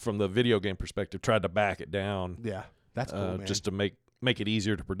 From the video game perspective, tried to back it down. Yeah, that's cool, man. Just to make it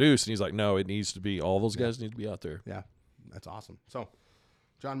easier to produce. And he's like, no, it needs to be all those guys need to be out there. Yeah, that's awesome. So,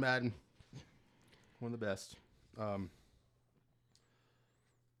 John Madden, one of the best.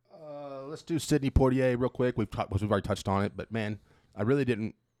 Let's do Sidney Poitier real quick. We've already touched on it, but man, I really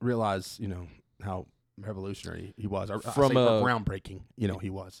didn't realize how revolutionary he was. From groundbreaking, he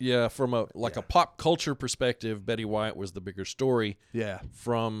was. Yeah, from a pop culture perspective, Betty White was the bigger story. Yeah.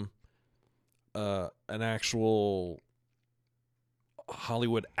 From an actual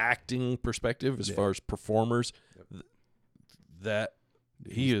Hollywood acting perspective, as far as performers, that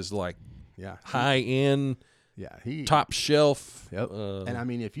he is high end. Yeah, top shelf. Yep. And I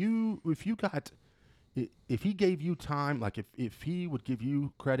mean, if he gave you time, if he would give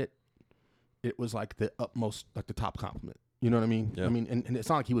you credit, it was like the utmost, like the top compliment. You know what I mean? Yep. I mean, and it's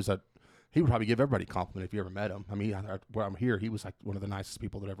not like he would probably give everybody a compliment if you ever met him. I mean, where I'm here, he was like one of the nicest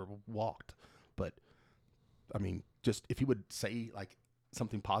people that ever walked. But I mean, just if he would say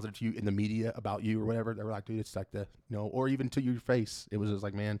something positive to you in the media about you or whatever, they were like, dude, it's like or even to your face, it was just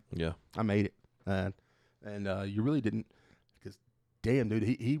like, man, yeah, I made it. And you really didn't, because damn, dude,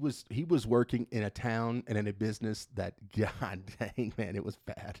 he was working in a town and in a business that, god dang, man, it was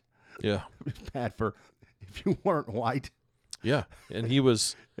bad. Yeah, it was bad for if you weren't white. Yeah, and he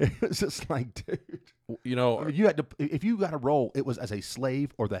was. It was just like, dude, I mean, you had to, if you got a role, it was as a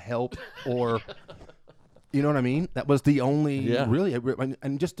slave or the help or. You know what I mean? That was the only really,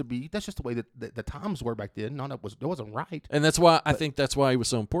 and that's just the way that the times were back then. It wasn't right. And that's why I think that's why he was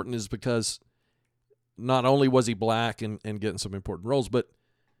so important, is because not only was he black and getting some important roles, but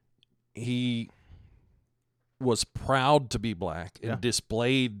he was proud to be black and Yeah.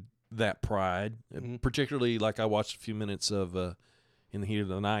 displayed that pride. Mhm. Particularly, like I watched a few minutes of In the Heat of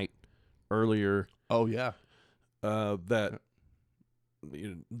the Night earlier. Oh yeah. That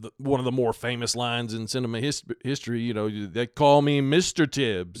one of the more famous lines in cinema history, they call me Mr.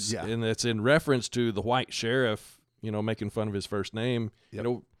 Tibbs, Yeah. and that's in reference to the white sheriff, making fun of his first name.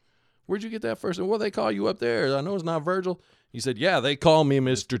 Yep. Where'd you get that first name? Well, they call you up there. I know it's not Virgil. He said, yeah, they call me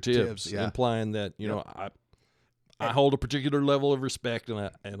Mr. Tibbs, yeah. implying that, I hold a particular level of respect,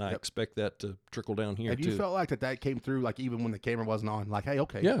 and I expect that to trickle down here, And too. you felt like that came through, like even when the camera wasn't on, like, hey,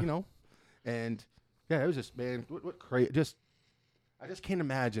 okay, Yeah. and yeah, it was just, man, what crazy. I just can't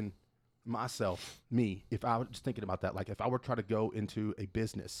imagine me, if I was just thinking about that, like if I were trying to go into a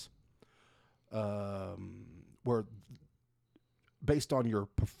business, where based on your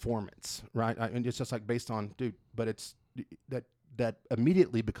performance, right? And it's just like based on, dude, but it's that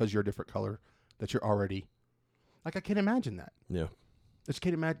immediately because you're a different color that you're already, like, I can't imagine that. Yeah. I just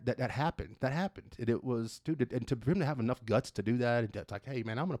can't imagine that happened. That happened. And it was, dude, and for him to have enough guts to do that, and it's like, hey,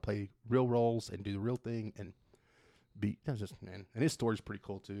 man, I'm going to play real roles and do the real thing and that was just, man. And his story's pretty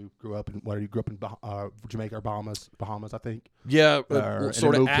cool, too. He grew up in Jamaica or Bahamas, I think. Yeah, Or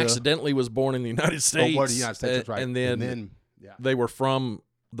sort of Anuka. accidentally was born in the United States. Oh, the United States, that's right. And then yeah. they were from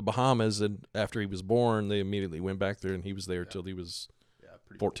the Bahamas, and after he was born, they immediately went back there, and he was there till he was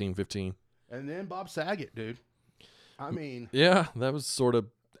Pretty 14, 15. cool. And then Bob Saget, dude. I mean, Yeah, that was sort of,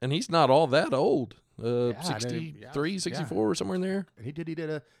 and he's not all that old. Yeah, 63, yeah. 64, or somewhere in there. and he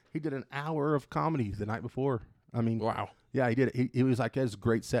did an hour of comedy the night before. I mean, Wow. yeah, he did it. He was like, it was a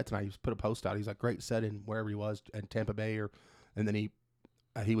great set tonight. He put a post out. He's like, great set in wherever he was, in Tampa Bay, and then he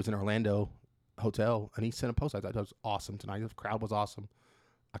was in Orlando hotel, and he sent a post. I thought that was awesome tonight. The crowd was awesome.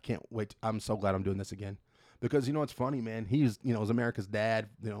 I can't wait. I'm so glad I'm doing this again. Because, it's funny, man. He's, was America's dad,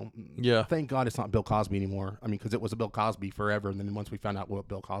 Yeah. Thank God it's not Bill Cosby anymore. I mean, because it was a Bill Cosby forever. And then once we found out what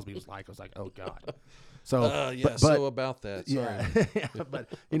Bill Cosby was like, I was like, oh, God. So, so about that. Sorry. yeah, but,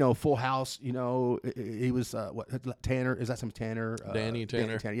 Full House, he was, Tanner? Is that some Tanner? Danny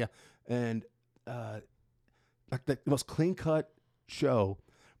Tanner. Yeah. And, like the most clean-cut show.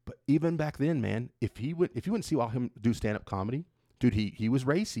 But even back then, man, if you wouldn't see him do stand-up comedy, dude, he was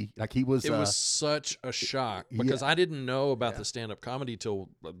racy. Like he was. It was such a shock because yeah. I didn't know about the stand-up comedy till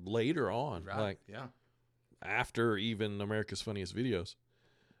later on, right. like after even America's Funniest Videos.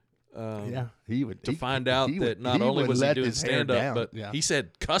 He would find out that not only was he doing stand-up, but he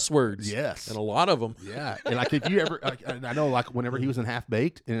said cuss words. Yes, and a lot of them. Yeah, and like if you ever, I know, like whenever he was in Half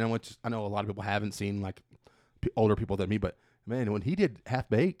Baked, and I know a lot of people haven't seen, like older people than me, but man, when he did Half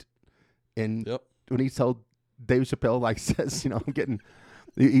Baked, and when he told Dave Chappelle, like, says, I'm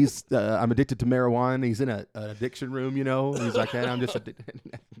addicted to marijuana. He's in an addiction room, He's like, and I'm just addicted.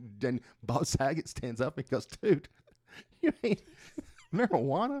 Then Bob Saget stands up and goes, dude, you ain't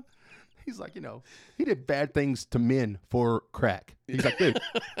marijuana? He's like, he did bad things to men for crack. He's like, dude,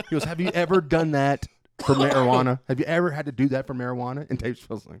 he goes, have you ever done that for marijuana? Have you ever had to do that for marijuana? And Dave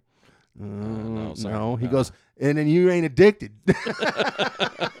Chappelle's like, no. He goes, and then you ain't addicted.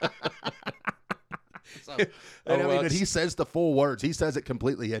 But he says the full words. He says it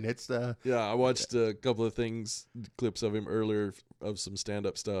completely, and it's I watched a couple of clips of him earlier of some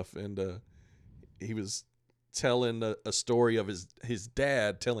stand-up stuff, and he was telling a story of his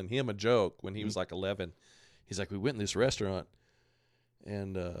dad telling him a joke when he was like 11. He's like, we went in this restaurant,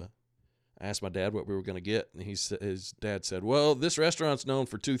 and I asked my dad what we were going to get, and his dad said, well, this restaurant's known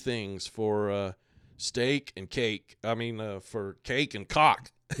for two things, for steak and cake. I mean, for cake and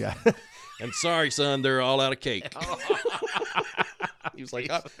cock. Yeah. And sorry, son, they're all out of cake. He was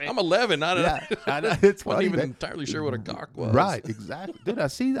like, I'm 11. I it's wasn't even man. entirely sure what a cock was. Right, exactly. Dude, I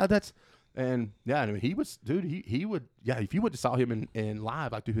see that. And yeah, I mean, he was, dude, he would, if you would have saw him in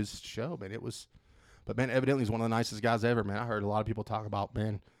live, like do his show, man, it was, but man, evidently he's one of the nicest guys ever, man. I heard a lot of people talk about,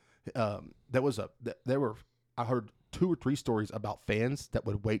 man, I heard 2 or 3 stories about fans that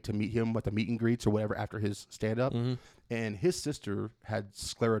would wait to meet him at the meet and greets or whatever after his stand up. Mm-hmm. And his sister had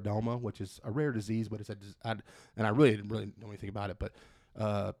scleroderma, which is a rare disease, but and I really didn't know anything about it, but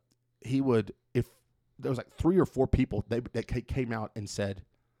he would, if there was like 3 or 4 people that came out and said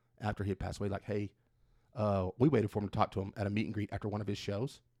after he had passed away, like, hey, we waited for him to talk to him at a meet and greet after one of his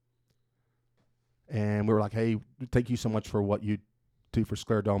shows. And we were like, hey, thank you so much for what you do for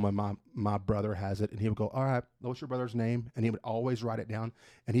scleroderma. My brother has it. And he would go, all right, what's your brother's name? And he would always write it down.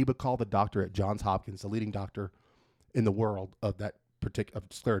 And he would call the doctor at Johns Hopkins, the leading doctor in the world of that particular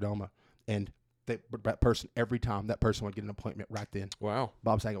scleroderma. And that person, every time that person would get an appointment right then. Wow.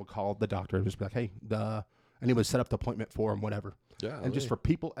 Bob Saget would call the doctor and just be like, hey, and he would set up the appointment for him, whatever. Yeah. And just for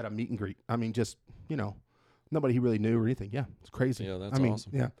people at a meet and greet. I mean, just, nobody he really knew or anything. Yeah, it's crazy. Yeah, that's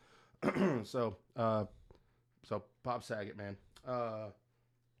awesome. Yeah. So Bob Saget, man. All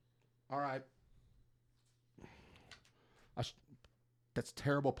right. That's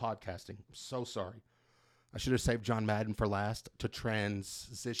terrible podcasting. I'm so sorry. I should have saved John Madden for last to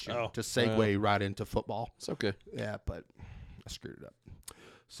transition, to segue right into football. It's okay. Yeah, but I screwed it up.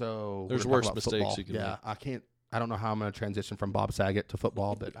 So there's we're gonna worse talk about mistakes football. you can Yeah, make. I don't know how I'm going to transition from Bob Saget to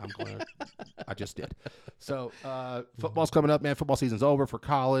football, but I'm going to. I just did. So football's coming up, man. Football season's over for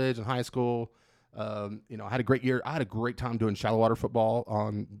college and high school. I had a great year. I had a great time doing shallow water football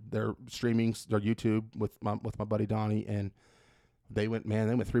on their streamings, their YouTube with my buddy Donnie, and they went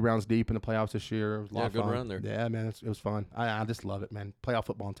 3 rounds deep in the playoffs this year. It was a lot of good fun. run there. Yeah, man, it was fun. I just love it, man. Playoff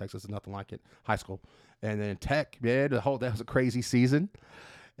football in Texas is nothing like it. High school, and then Tech, man, that was a crazy season.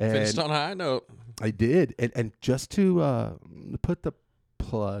 And Finished on a high note. I did, and just to put the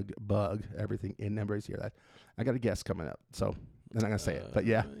bug everything in numbers here, I got a guest coming up, so I'm not gonna say it, but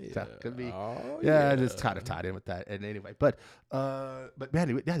yeah. So could be, just kind of tied in with that. And anyway, but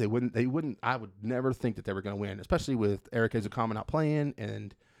man, they wouldn't. I would never think that they were gonna win, especially with Eric Ezukanma not playing,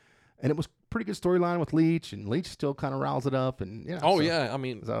 and it was pretty good storyline with Leach, and Leach still kind of riles it up, and I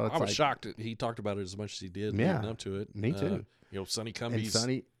mean, so I was shocked that he talked about it as much as he did leading up to it. Me too. Sonny Cumbie's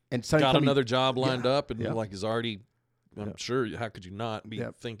and Sonny got Cumbie, another job lined up, and is already. I'm sure. How could you not be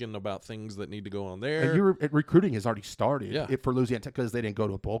thinking about things that need to go on there? And recruiting has already started for Louisiana Tech because they didn't go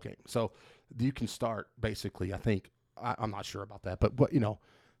to a bowl game. So you can start basically. I think I'm not sure about that, but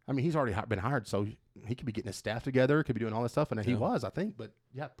he's already been hired, so he could be getting his staff together, could be doing all this stuff, and he was, I think. But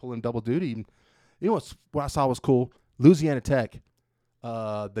pulling double duty. And, what I saw was cool. Louisiana Tech,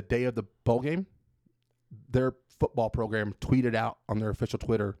 the day of the bowl game, their football program tweeted out on their official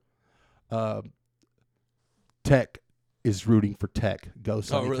Twitter, Tech is rooting for Tech. Go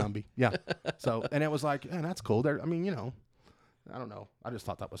Sonny Cumbie. Yeah. So, and it was like, that's cool. I don't know. I just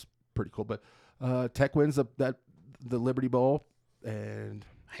thought that was pretty cool. But Tech wins the Liberty Bowl, and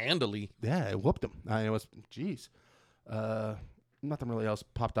handily. Yeah, it whooped them. It was, geez. Nothing really else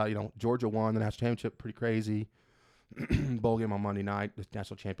popped out. Georgia won the national championship. Pretty crazy. Bowl game on Monday night, the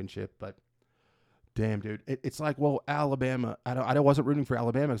national championship. But damn, dude, it's like, well, Alabama. I wasn't rooting for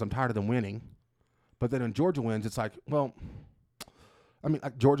Alabama because I'm tired of them winning. But then when Georgia wins, it's like, well,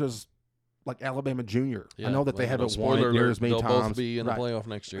 Georgia's like Alabama Junior. Yeah, I know that they haven't won it near as many times. They'll both be in the playoff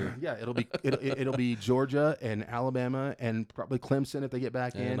next year. Yeah, it'll be Georgia and Alabama and probably Clemson if they get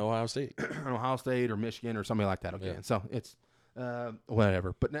back in. And Ohio State. Ohio State or Michigan or something like that again. Yeah. So it's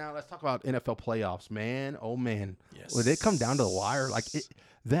whatever. But now let's talk about NFL playoffs, man. Oh man, when they come down to the wire, like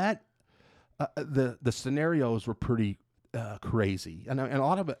the scenarios were pretty crazy, and a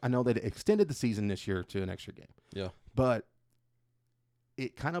lot of it. I know that it extended the season this year to an extra game. Yeah, but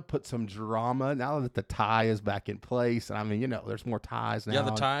it kind of put some drama now that the tie is back in place. And there's more ties now. Yeah,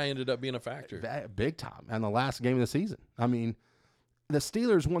 the tie ended up being a factor, big time, and the last game of the season. The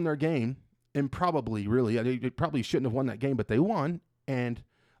Steelers won their game, and probably they probably shouldn't have won that game, but they won. And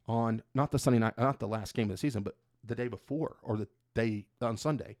on not the Sunday night, not the last game of the season, but the day before or the day on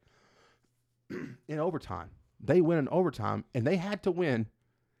Sunday in overtime. They win in overtime, and they had to win,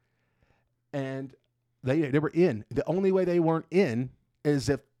 and they were in. The only way they weren't in is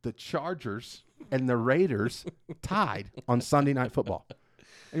if the Chargers and the Raiders tied on Sunday Night Football.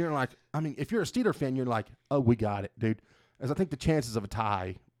 And you're like, if you're a Steeler fan, you're like, oh, we got it, dude. As I think the chances of a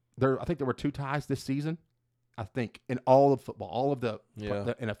tie, I think there were 2 ties this season. I think in all of football, all of the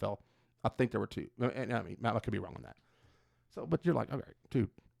NFL, I think there were 2. And I could be wrong on that. So, but you're like, okay, dude.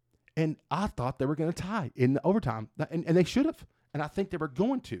 And I thought they were going to tie in the overtime, and they should have. And I think they were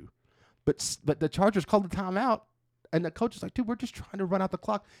going to. But the Chargers called the timeout, and the coach is like, dude, we're just trying to run out the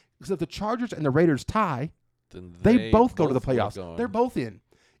clock. Because if the Chargers and the Raiders tie, then they both go to the playoffs. They're both in.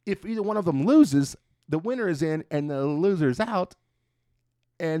 If either one of them loses, the winner is in and the loser's out,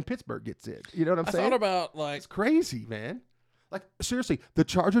 and Pittsburgh gets in. You know what I'm saying? I thought about, it's crazy, man. Like, seriously, the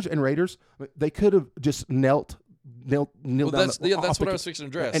Chargers and Raiders, they could have just knelt down. That's what I was fixing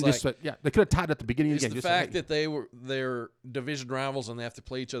to address. And they could have tied at the beginning of the game. The fact that they're division rivals and they have to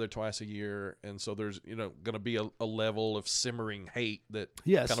play each other twice a year, and so there's going to be a level of simmering hate that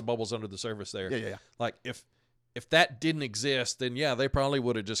kind of bubbles under the surface there. Yeah. Like if that didn't exist, then they probably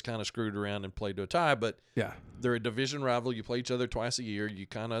would have just kind of screwed around and played to a tie. But they're a division rival. You play each other twice a year. You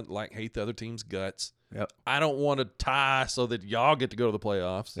kind of hate the other team's guts. Yep. I don't want to tie so that y'all get to go to the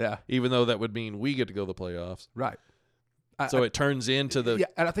playoffs. Yeah. Even though that would mean we get to go to the playoffs. Right. So it turns into the yeah,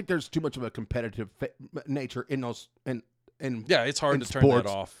 and I think there's too much of a competitive nature in those in yeah. It's hard in to turn sports.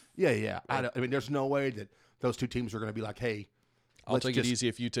 that off. Yeah. I mean, there's no way that those two teams are going to be like, hey, I'll take it easy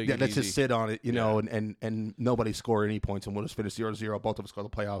if you take yeah, it let's easy. just sit on it, you know, and nobody score any points, and we'll just finish 0-0. Both of us go to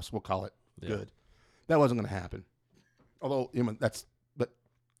the playoffs. We'll call it good. That wasn't going to happen. Although, you know, but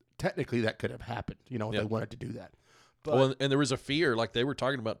technically that could have happened, you know, if they wanted to do that. But Well, and there was a fear, like they were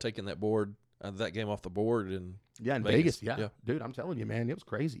talking about taking that game off the board, and yeah, in Vegas, yeah, dude, I'm telling you, man, it was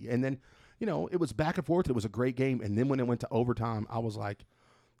crazy. And then, you know, it was back and forth. It was a great game, and then when it went to overtime, I was like,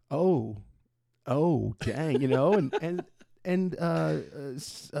 oh, dang, you know, and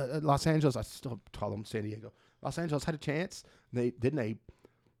Los Angeles, I still call them San Diego. Los Angeles had a chance. They didn't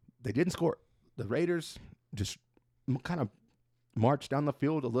score. The Raiders just kind of marched down the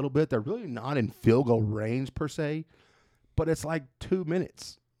field a little bit. They're really not in field goal range per se, but it's like 2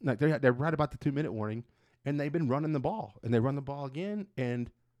 minutes. Like they're right about the 2-minute warning, and they've been running the ball, and they run the ball again, and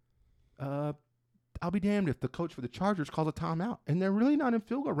I'll be damned if the coach for the Chargers calls a timeout, and they're really not in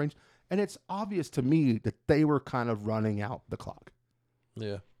field goal range. And it's obvious to me that they were kind of running out the clock.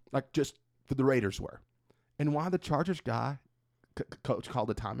 yeah, Like just the Raiders were. And why the Chargers guy, coach called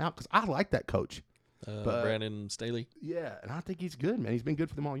a timeout, because I like that coach. But Brandon Staley. Yeah, and I think he's good, man. He's been good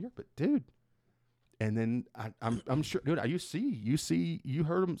for them all year. But, dude, and then I'm sure, dude, you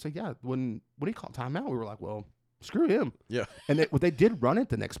heard him say, yeah, when he called timeout, we were like, well, screw him. Yeah, And they did run it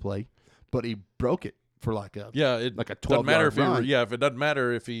the next play, but he broke it for like a it like a doesn't matter 12-yard if run. if it doesn't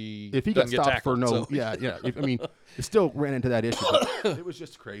matter if he If he doesn't got get stopped tackled, for no, so. yeah. I mean, it still ran into that issue. But it was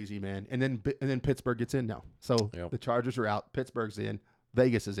just crazy, man. And then Pittsburgh gets in now. So Yep. the Chargers are out. Pittsburgh's in.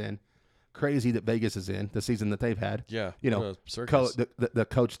 Vegas is in. Crazy that Vegas is in the season that they've had. Yeah, You what know, a circus. the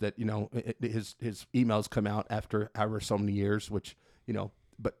coach that, you know, his emails come out after however so many years, which, you know,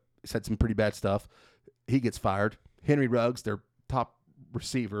 but said some pretty bad stuff. He gets fired. Henry Ruggs, their top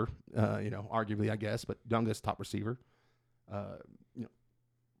receiver, you know, arguably, I guess, but youngest top receiver, you know,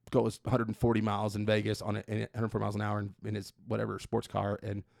 goes 140 miles in Vegas on 140 miles an hour in his whatever sports car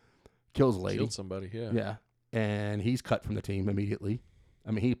and kills a lady. Killed somebody. Yeah, Yeah. And he's cut from the team immediately. I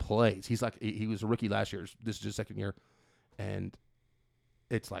mean, he plays. He's like, he was a rookie last year. This is his second year. And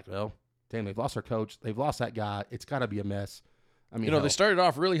it's like, well, damn, they've lost their coach. They've lost that guy. It's got to be a mess. I mean, you know, they started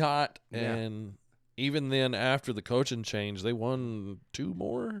off really hot, Yeah. and even then, after the coaching change, they won 2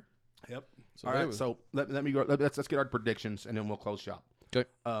 more. Yep. So All right, so let me go. Let's get our predictions, and then we'll close shop. Okay.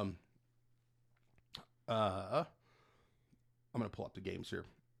 I'm gonna pull up the games here.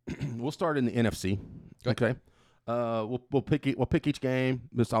 We'll start in the NFC. Okay. We'll pick each game.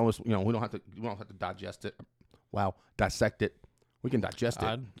 This always, you know, we don't have to digest it. Wow, dissect it. We can digest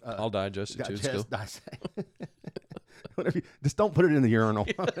it. I'll digest it too. Still. Dissect. Whatever just don't put it in the urinal.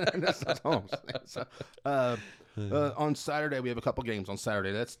 That's all I'm saying. So, on Saturday we have a couple games. On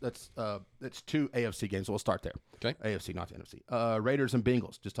Saturday, that's 2 AFC games. So we'll start there. Okay. AFC, not the NFC. Raiders and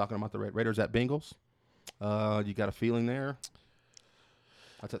Bengals. Just talking about the Raiders at Bengals. You got a feeling there?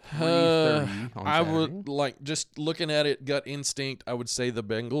 That's at 3:30 on I Saturday. would like, just looking at it, gut instinct, I would say the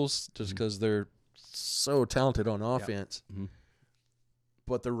Bengals, just because they're so talented on offense. Mhm.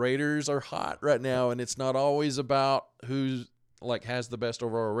 But the Raiders are hot right now, and it's not always about who's like has the best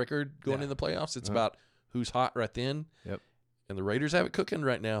overall record going in the playoffs. It's about who's hot right then. Yep. And the Raiders have it cooking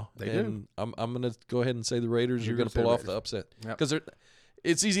right now. They do. I'm going to go ahead and say the Raiders You're are going to gonna pull say off the upset Yep. because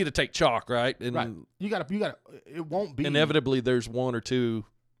it's easy to take chalk, right? And Right. You got to. It won't be inevitably there's 1 or 2.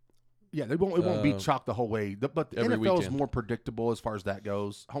 Yeah, it won't be chalk the whole way. But the every NFL is weekend. more predictable as far as that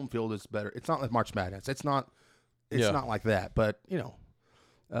goes. Home field is better. It's not like March Madness. It's not Yeah. not like that. But you know,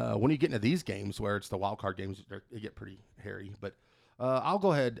 when you get into these games where it's the wild card games, they get pretty hairy. But I'll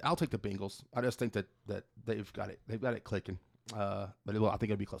go ahead. I'll take the Bengals. I just think that they've got it. They've got it clicking. But I think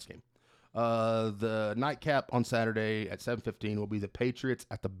it'll be a close game. The nightcap on Saturday at 7:15 will be the Patriots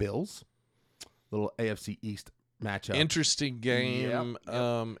at the Bills. Little AFC East matchup. Interesting game.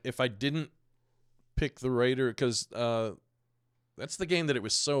 Yep. If I didn't pick the Raider, because that's the game that it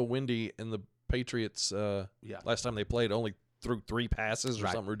was so windy, and the Patriots last time they played only threw 3 passes or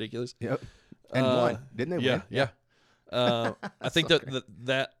Right. something ridiculous. Yep. And won, didn't they? win? Yeah. I think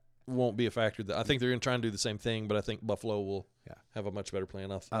that won't be a factor. I think they're going to try and do the same thing, but I think Buffalo will have a much better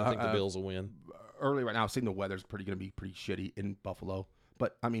plan. I think the Bills will win. Early right now, I've seen the weather's going to be pretty shitty in Buffalo,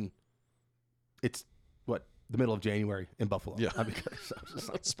 but I mean, it's the middle of January in Buffalo. Yeah. I mean, so it's just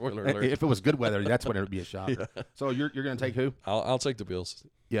like, Spoiler alert. if it was good weather, that's when it would be a shot. Yeah. So you're going to take who? I'll take the Bills.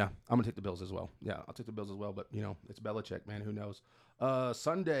 Yeah, I'm going to take the Bills as well. Yeah, I'll take the Bills as well. But you know, it's Belichick, man. Who knows?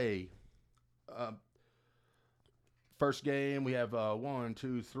 Sunday, First game, we have 1,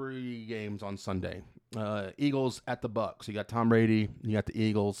 2, 3 games on Sunday. Eagles at the Bucks. You got Tom Brady. You got the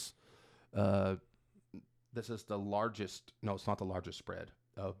Eagles. This is the largest. No, it's not the largest spread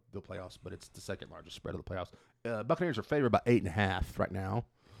of the playoffs, but it's the second largest spread of the playoffs. Buccaneers are favored by 8.5 right now.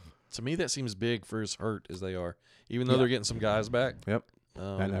 To me, that seems big for as hurt as they are, even though they're getting some guys back. Yep,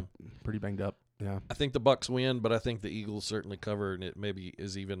 and they're pretty banged up. Yeah, I think the Bucks win, but I think the Eagles certainly cover, and it maybe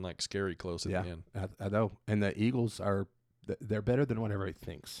is even like scary close at the end. I know. And the Eagles they're better than what everybody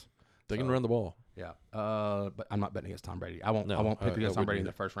thinks. They can run the ball. Yeah, but I'm not betting against Tom Brady. I won't pick against Tom Brady in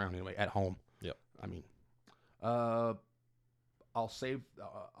the first round anyway at home. Yep. I mean, I'll save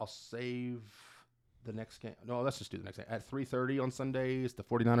the next game. No, let's just do the next game. At 3:30 on Sundays, the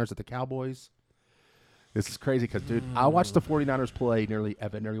 49ers at the Cowboys. This is crazy because, dude, I watched the 49ers play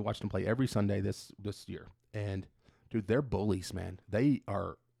I've nearly watched them play every Sunday this year. And, dude, they're bullies, man. They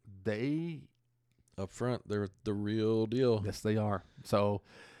up front, they're the real deal. Yes, they are. So,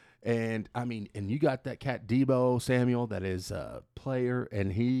 and I mean, and you got that cat Debo Samuel that is a player,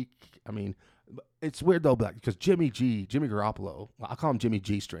 and it's weird though, because Jimmy Garoppolo, I call him Jimmy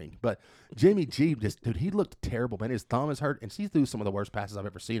G string, but Jimmy G, dude, he looked terrible, man. His thumb is hurt, and he threw some of the worst passes I've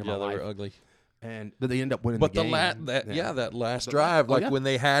ever seen in my life. Yeah, they were ugly. But they end up winning the game. That last drive, when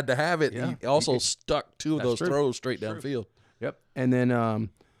they had to have it, he also stuck two of those throws straight downfield. Yep. And then,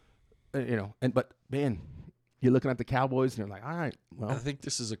 but man, you're looking at the Cowboys, and you're like, all right, well, I think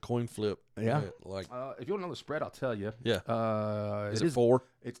this is a coin flip. Yeah. If you want to know the spread, I'll tell you. Yeah. Is it 4?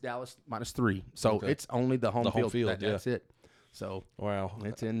 It's Dallas -3, so it's only the home field. That's it. So wow,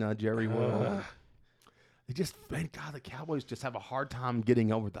 it's in Jerry World. It just, thank God, the Cowboys just have a hard time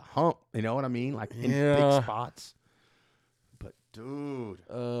getting over the hump. You know what I mean? Like in big spots. But dude,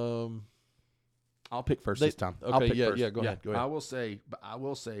 I'll pick first this time. Okay, I'll pick first. Go ahead. I will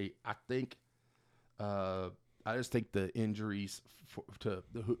say, I think, I just think the injuries I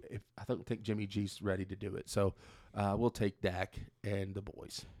don't think Jimmy G's ready to do it. So we'll take Dak and the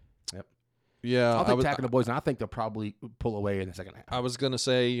boys. Yep. Yeah, I'll take Dak and the boys, and I think they'll probably pull away in the second half. I was gonna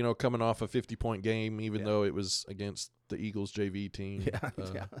say, coming off a 50-point game, even though it was against the Eagles JV team.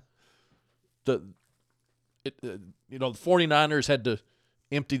 The 49ers had to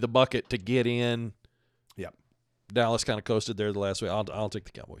empty the bucket to get in. Yep. Dallas kind of coasted there the last week. I'll take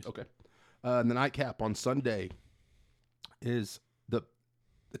the Cowboys. Okay. The nightcap on Sunday is the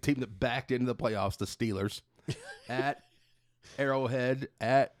team that backed into the playoffs, the Steelers, at Arrowhead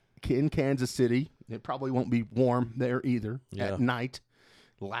in Kansas City. It probably won't be warm there either at night.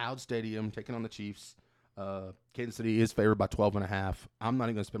 Loud stadium, taking on the Chiefs. Kansas City is favored by 12.5. I'm not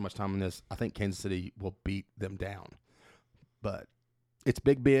even going to spend much time on this. I think Kansas City will beat them down. But it's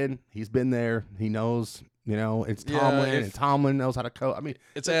Big Ben. He's been there. He knows, it's Tomlin, and Tomlin knows how to coach. I mean,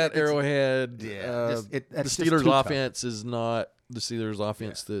 it's at Arrowhead. Yeah. The Steelers' offense is not the Steelers'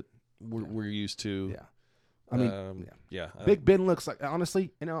 offense that we're used to. Yeah. I mean, Big Ben looks like,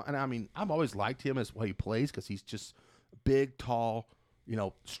 honestly, and I mean, I've always liked him as the way he plays because he's just big, tall,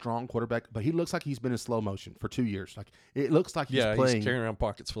 strong quarterback. But he looks like he's been in slow motion for 2 years. Like it looks like he's playing. He's carrying around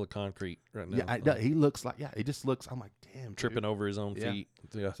pockets full of concrete right now. Yeah, he looks like. Yeah, he just looks. I'm like, damn, tripping over his own feet.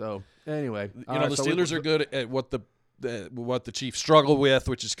 Yeah. So anyway, the Steelers are good at what the Chiefs struggle with,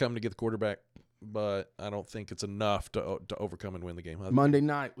 which is coming to get the quarterback. But I don't think it's enough to overcome and win the game. Monday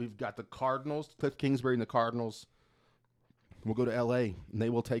night, we've got the Cardinals, Cliff Kingsbury and the Cardinals. We'll go to L.A., and they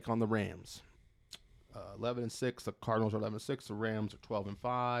will take on the Rams. 11-6. The Cardinals are 11-6. The Rams are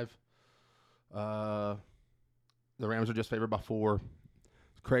 12-5. The Rams are just favored by 4.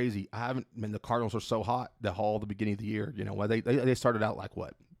 It's crazy. The Cardinals are so hot the beginning of the year. They started out like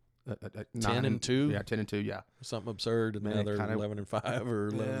what? 10-2. Yeah, 10-2. Yeah, something absurd, and now they're 11-5 or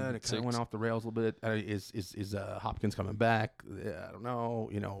 11. Yeah, and it kind of went off the rails a little bit. Is Hopkins coming back? Yeah, I don't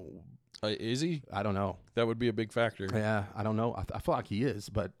know. Is he? I don't know. That would be a big factor. Yeah, I don't know. I feel like he is,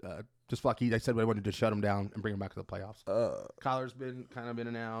 but just feel like they said they wanted to shut him down and bring him back to the playoffs. Kyler's been kind of in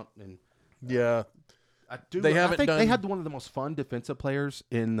and out, and I think they had one of the most fun defensive players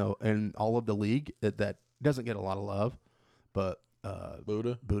in all of the league that doesn't get a lot of love, but.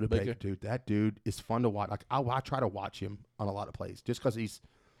 Buda Baker, dude. That dude is fun to watch. Like I try to watch him on a lot of plays just because he's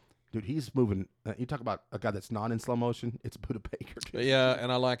moving. You talk about a guy that's not in slow motion. It's Buda Baker. Dude. Yeah,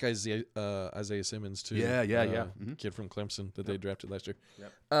 and I like Isaiah Simmons too. Yeah. Mm-hmm. Kid from Clemson that they drafted last year.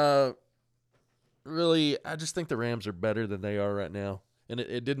 Yep. Really, I just think the Rams are better than they are right now, and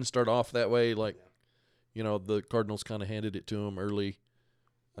it didn't start off that way. Like, the Cardinals kind of handed it to them early.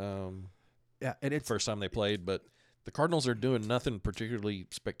 And it's first time they played, but. The Cardinals are doing nothing particularly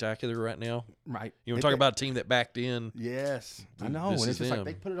spectacular right now. Right. You want to talk about a team that backed in? Yes. I know. This And is it's just them. like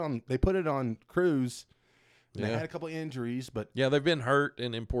they put it on Cruz, And they had a couple injuries, but Yeah, they've been hurt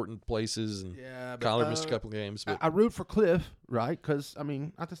in important places, and yeah, Kyler missed a couple games. But I root for Cliff, right? Because I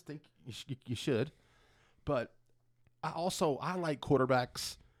mean, I just think you should. But I like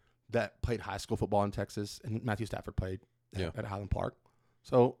quarterbacks that played high school football in Texas, and Matthew Stafford played at Highland Park.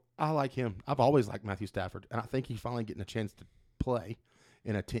 So I like him. I've always liked Matthew Stafford, and I think he's finally getting a chance to play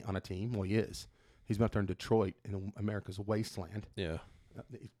on a team. Well, he is. He's been up there in Detroit, in America's wasteland. yeah,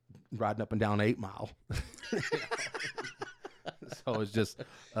 Riding up and down 8 Mile. So it's just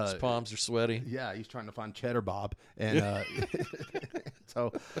his palms are sweaty. yeah, he's trying to find Cheddar Bob, and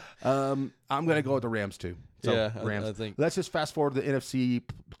so I'm gonna go with the Rams too. So Yeah, Rams. I think. Let's just fast forward to the NFC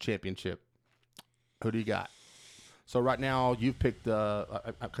Championship. Who do you got? So right now you've picked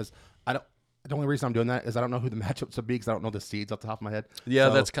because I don't. The only reason I'm doing that is I don't know who the matchups will be because I don't know the seeds off the top of my head. Yeah,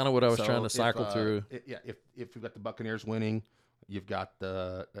 So- that's kind of what I was so trying to if, cycle through. If you've got the Buccaneers winning, you've got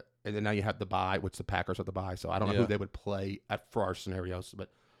and then now you have the bye, which the Packers are the bye. So I don't know who Yeah. they would play for our scenarios, but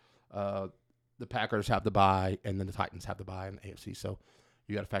the Packers have the bye, and then the Titans have the bye in the AFC. So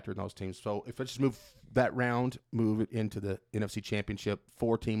you got to factor in those teams. So if I just move that round, move it into the NFC Championship,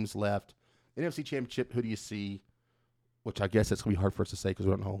 4 teams left. NFC Championship, who do you see? Which I guess it's gonna be hard for us to say because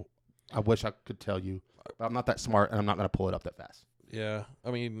we don't know. I wish I could tell you, but I'm not that smart, and I'm not going to pull it up that fast. Yeah,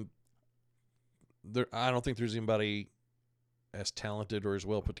 I mean, I don't think there's anybody as talented or as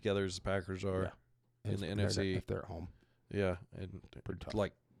well put together as the Packers are in the NFC. If they're at home. Yeah, and Pretty tough.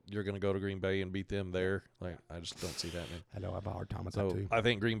 like you're going to go to Green Bay and beat them there. Like I just don't see that, man. I know I have a hard time with that So too. I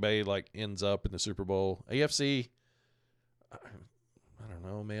think Green Bay like ends up in the Super Bowl. AFC, I don't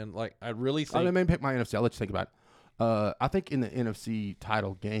know, man. Like I really think. Let me pick my NFC. I'll let you think about it. I think in the NFC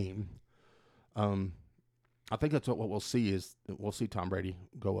title game, I think that's what we'll see is we'll see Tom Brady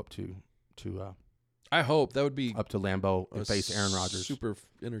go up to I hope that would be up to Lambeau a and face Aaron Rodgers. Super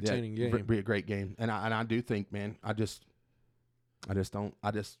entertaining Yeah, game. be a great game, and I do think, man,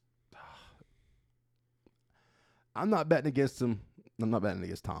 I'm not betting against him. I'm not betting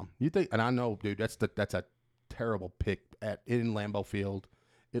against Tom. You think? And I know, dude, that's a terrible pick in Lambeau Field.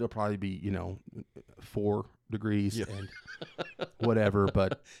 It'll probably be 4 degrees and whatever,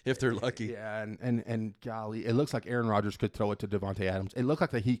 but If they're lucky. yeah, and golly, it looks like Aaron Rodgers could throw it to Devontae Adams. It looked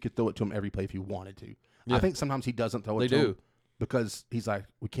like that he could throw it to him every play if he wanted to. Yeah. I think sometimes he doesn't throw it They to do. him because he's like,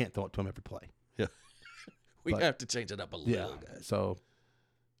 we can't throw it to him every play. We But- have to change it up a little. Yeah. Guys. So,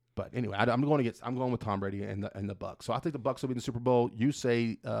 but anyway, I'm going with Tom Brady and the Bucs. So I think the Bucs will be in the Super Bowl. You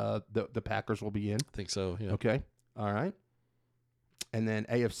say the Packers will be in. I think so. Yeah. Okay. All right. And then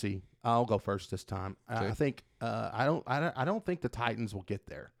AFC, I'll go first this time. Okay. I think I don't think the Titans will get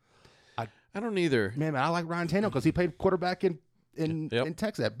there. I don't either. Man, I like Ryan Tannehill because he played quarterback in Yep.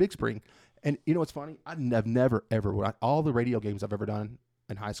 Texas at Big Spring. And you know what's funny? I've never ever all the radio games I've ever done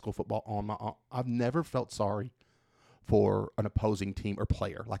in high school football I've never felt sorry for an opposing team or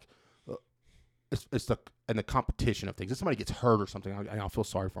player. Like it's the competition of things. If somebody gets hurt or something, I'll feel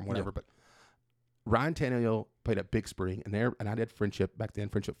sorry for him, whatever. Yep. But Ryan Tannehill played at Big Spring, and I did friendship back then,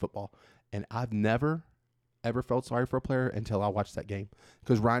 friendship football, and I've never ever felt sorry for a player until I watched that game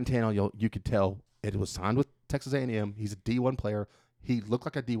because Ryan Tannehill, you could tell it was signed with Texas A&M. He's a D1 player. He looked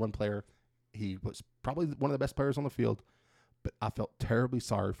like a D1 player. He was probably one of the best players on the field, but I felt terribly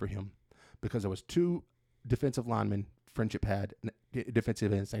sorry for him because there was 2 defensive linemen friendship had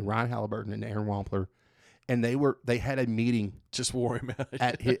defensive ends named Ryan Halliburton and Aaron Wampler, and they had a meeting Just wore him out.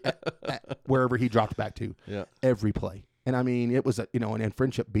 at wherever he dropped back to Yeah. every play. And I mean, it was and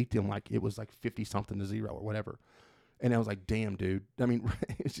friendship beat them like it was like 50 something to 0 or whatever. And I was like, damn, dude. I mean,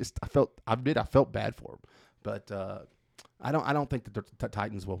 it's just I felt bad for him, but I don't think that the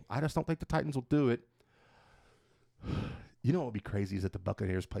Titans will. I just don't think the Titans will do it. You know what would be crazy is that the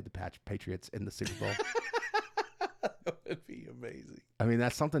Buccaneers played the Patriots in the Super Bowl. That would be amazing. I mean,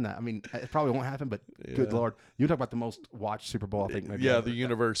 that's something that it probably won't happen. But good Yeah. Lord, you talk about the most watched Super Bowl. I think maybe Yeah, ever. the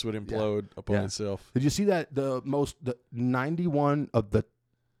universe would implode upon Yeah. itself. Did you see that the 91 of the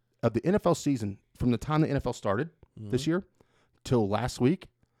NFL season from the time the NFL started this year till last week,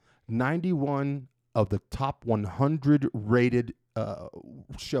 91 of the top 100 rated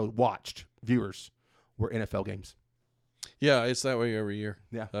watched viewers were NFL games. Yeah, it's that way every year.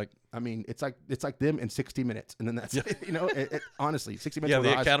 Yeah. Like I mean, it's like them in 60 minutes, and then that's honestly 60 minutes. yeah, were the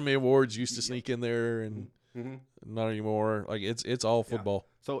highest- Academy Awards used to sneak in there, and Mhm. not anymore. Like it's all football.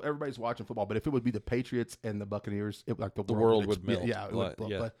 So everybody's watching football, but if it would be the Patriots and the Buccaneers, it like the world would expl- melt. Yeah, it Like, would,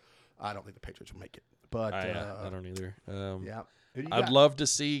 yeah. but I don't think the Patriots will make it. But I don't either. yeah, Who do you I'd got? love to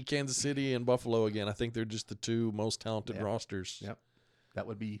see Kansas City and Buffalo again. I think they're just the 2 most talented Yeah. rosters. Yep.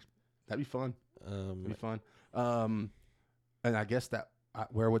 That'd be fun. That'd be fun. Um, And I guess that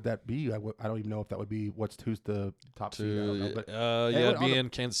where would that be? I don't even know if that would be who's the top seed. I don't know, but it'd be in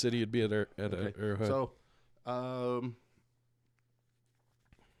Kansas City. It'd be at Arrowhead. So,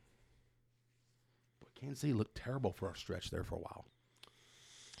 Kansas City looked terrible for a stretch there for a while.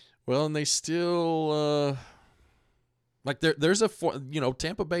 Well, and they still there's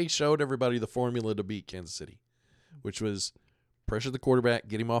Tampa Bay showed everybody the formula to beat Kansas City, which was pressure the quarterback,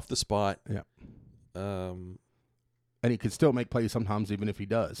 get him off the spot. Yeah. And he can still make plays sometimes, even if he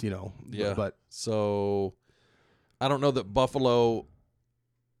does, Yeah. But so I don't know that Buffalo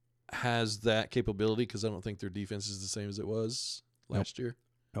has that capability because I don't think their defense is the same as it was last year.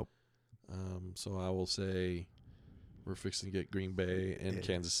 Nope. So I will say we're fixing to get Green Bay and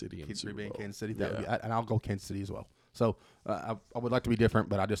Kansas City in the Super Green Bay Bowl. and Kansas City. That would be, and I'll go Kansas City as well. So I would like to be different,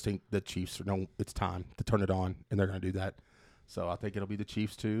 but I just think the Chiefs it's time to turn it on, and they're going to do that. So I think it'll be the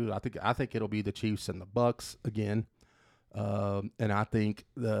Chiefs too. I think it'll be the Chiefs and the Bucks again. And I think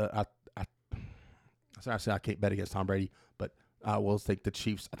I say I can't bet against Tom Brady, but I will think the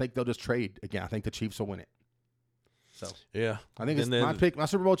Chiefs. I think they'll just trade again. I think the Chiefs will win it. So yeah, I think my pick. My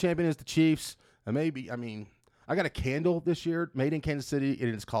Super Bowl champion is the Chiefs. And I got a candle this year made in Kansas City,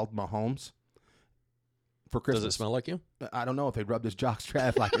 and it's called Mahomes. For Christmas. Does it smell like you? I don't know if they rubbed this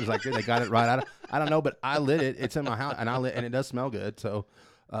jockstrap like it was like they got it right. I don't know, but I lit it. It's in my house, and it does smell good. So,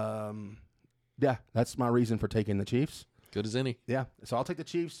 yeah, that's my reason for taking the Chiefs. Good as any. Yeah, so I'll take the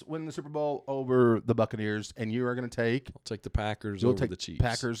Chiefs winning the Super Bowl over the Buccaneers, and you are going to take. I'll take the Packers over the Chiefs.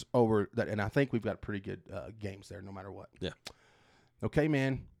 Packers over that, and I think we've got pretty good games there, no matter what. Yeah. Okay,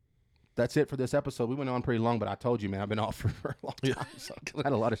 man. That's it for this episode. We went on pretty long, but I told you, man, I've been off for a long time. So I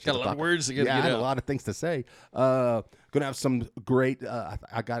had a lot of shit. Got a lot of words to get I out. had a lot of things to say. Gonna have some great.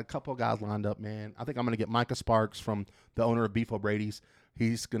 I got a couple of guys lined up, man. I think I'm gonna get Micah Sparks from the owner of Beef O'Brady's.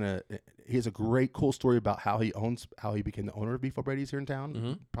 He has a great, cool story about how he became the owner of Beef O'Brady's here in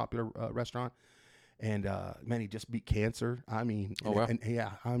town, popular restaurant. And man, he just beat cancer. I mean, oh wow,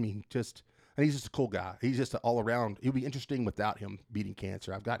 and he's just a cool guy. He's just all around. It'll be interesting without him beating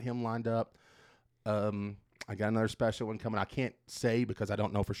cancer. I've got him lined up. I got another special one coming. I can't say because I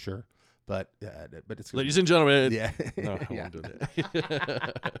don't know for sure. But it's ladies and gentlemen. Yeah. No, I won't do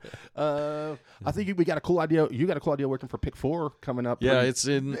that. I think we got a cool idea. You got a cool idea working for Pick 4 coming up. Yeah, it's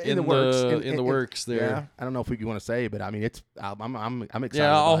in the works. In the works there. Yeah, I don't know if we want to say, but I mean, I'm excited.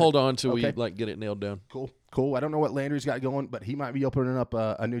 Yeah, I'll hold on till we get it nailed down. Cool. I don't know what Landry's got going, but he might be opening up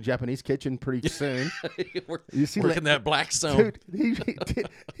a new Japanese kitchen pretty soon. You see, working that black zone. Dude,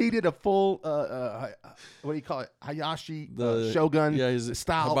 he did a full what do you call it? Hayashi Shogun his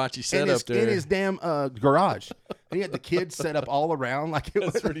style hibachi setup in his damn garage. And he had the kids set up all around like it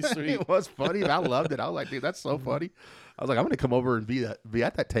was pretty sweet. It was funny. I loved it. I was like, dude, that's so funny. I was like, I'm gonna come over and be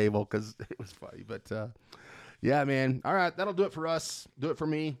at that table because it was funny. But yeah, man. All right, that'll do it for us. Do it for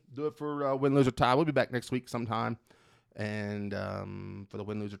me. Do it for Win, Lose, or Tie. We'll be back next week sometime. And for the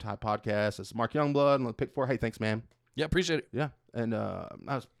Win, Lose, or Tie podcast, it's Mark Youngblood and Pick 4. Hey, thanks, man. Yeah, appreciate it. Yeah, and that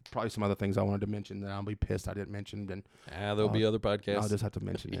was probably some other things I wanted to mention that I'll be pissed I didn't mention. And there'll be other podcasts. I'll just have to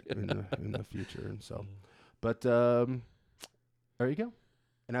mention it in the future. And so, but there you go.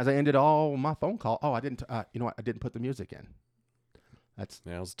 And as I ended all my phone call, I didn't. You know what? I didn't put the music in.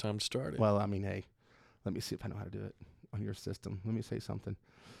 Now's the time to start it. Well, I mean, hey. Let me see if I know how to do it on your system. Let me say something.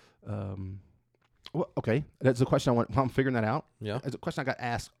 Well, okay, that's a question I want. While I'm figuring that out. Yeah, it's a question I got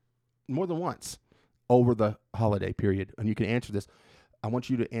asked more than once over the holiday period, and you can answer this. I want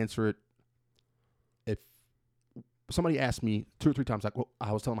you to answer it. If somebody asked me 2 or 3 times, like, well,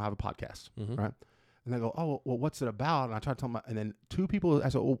 I was telling them I have a podcast, right? And they go, "Oh, well, what's it about?" And I try to tell them, and then 2 people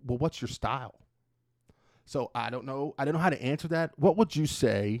ask, "Oh, well, what's your style?" So I don't know. I don't know how to answer that. What would you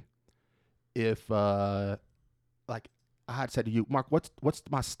say? If like I had said to you, Mark, what's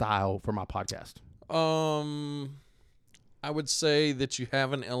my style for my podcast? I would say that you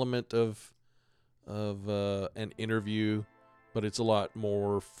have an element of an interview, but it's a lot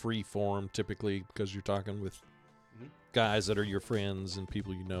more free form typically because you're talking with guys that are your friends and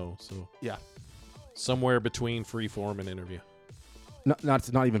people you know. So yeah, somewhere between free form and interview.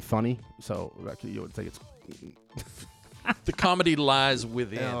 It's not even funny. So like, you would think it's. The comedy lies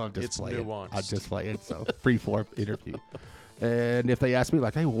within. It's nuanced. I'll just play it. So free-form interview. And if they ask me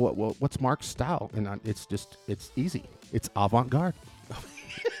like, hey, what's Mark's style? And it's easy. It's avant-garde.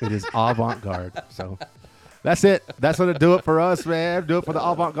 It is avant-garde. So that's it. That's going to do it for us, man. Do it for the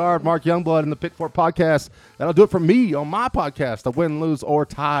avant-garde, Mark Youngblood and the Pick 4 podcast. That'll do it for me on my podcast, the Win, Lose, or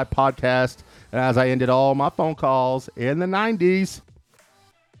Tie podcast. And as I ended all my phone calls in the 90s,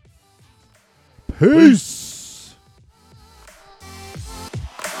 peace.